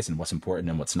particular space, and what's important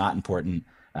and what's not important,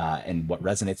 and what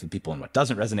resonates with people and what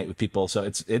doesn't resonate with people. So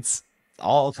it's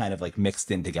all kind of like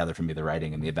mixed in together for me, the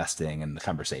writing and the investing and the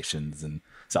conversations. And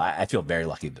so I feel very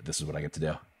lucky that this is what I get to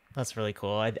do. That's really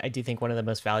cool. I do think one of the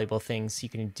most valuable things you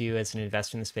can do as an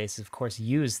investor in the space is, of course,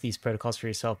 use these protocols for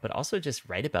yourself, but also just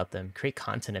write about them, create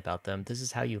content about them. This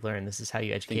is how you learn. This is how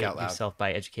you educate yourself,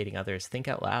 by educating others. Think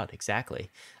out loud. Exactly.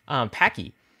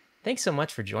 Packy, thanks so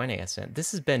much for joining us.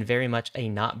 This has been very much a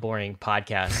not boring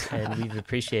podcast, and we've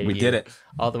appreciated We you did it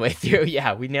all the way through.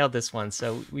 Yeah, we nailed this one.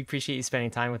 So we appreciate you spending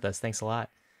time with us. Thanks a lot.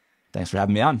 Thanks for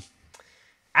having me on.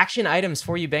 Action items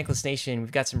for you, Bankless Nation.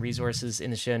 We've got some resources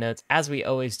in the show notes, as we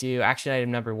always do. Action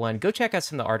item number 1, go check out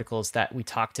some of the articles that we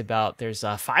talked about. There's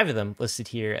 5 of them listed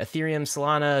here. Ethereum,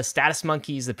 Solana, Status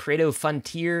Monkeys, the Pareto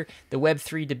Funtier, the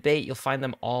Web3 debate. You'll find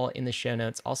them all in the show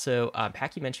notes. Also,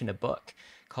 Packy mentioned a book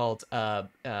called Player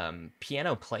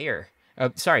Piano. We're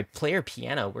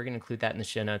going to include that in the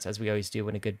show notes, as we always do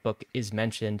when a good book is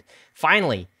mentioned.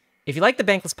 Finally, if you like the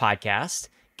Bankless podcast,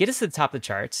 get us to the top of the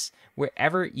charts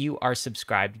wherever you are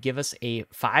subscribed. Give us a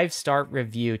 5-star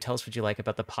review. Tell us what you like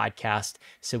about the podcast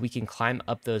so we can climb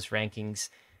up those rankings.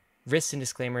 Risks and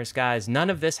disclaimers, guys. None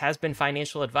of this has been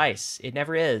financial advice. It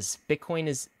never is. Bitcoin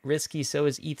is risky. So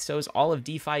is ETH. So is all of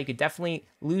DeFi. You could definitely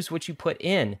lose what you put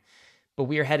in. But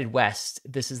we are headed west.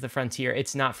 This is the frontier.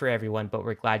 It's not for everyone, but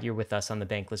we're glad you're with us on the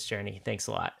Bankless journey. Thanks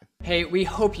a lot. Hey, we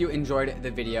hope you enjoyed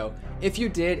the video. If you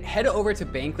did, head over to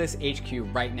Bankless HQ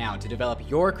right now to develop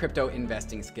your crypto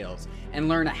investing skills and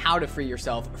learn how to free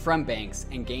yourself from banks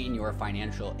and gain your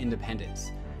financial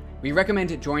independence. We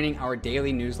recommend joining our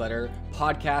daily newsletter,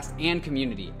 podcast, and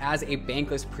community as a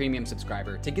Bankless Premium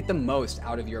subscriber to get the most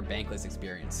out of your Bankless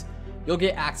experience. You'll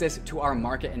get access to our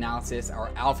market analysis,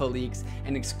 our alpha leaks,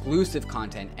 and exclusive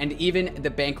content, and even the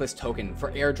Bankless token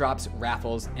for airdrops,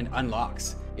 raffles, and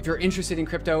unlocks. If you're interested in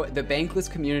crypto, the Bankless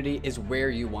community is where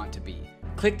you want to be.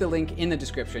 Click the link in the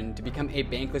description to become a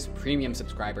Bankless Premium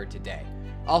subscriber today.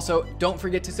 Also, don't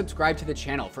forget to subscribe to the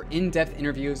channel for in-depth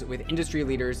interviews with industry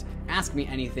leaders, Ask Me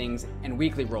Anythings, and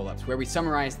weekly roll-ups where we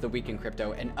summarize the week in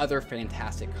crypto and other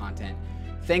fantastic content.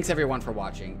 Thanks everyone for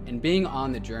watching and being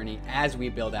on the journey as we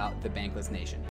build out the Bankless Nation.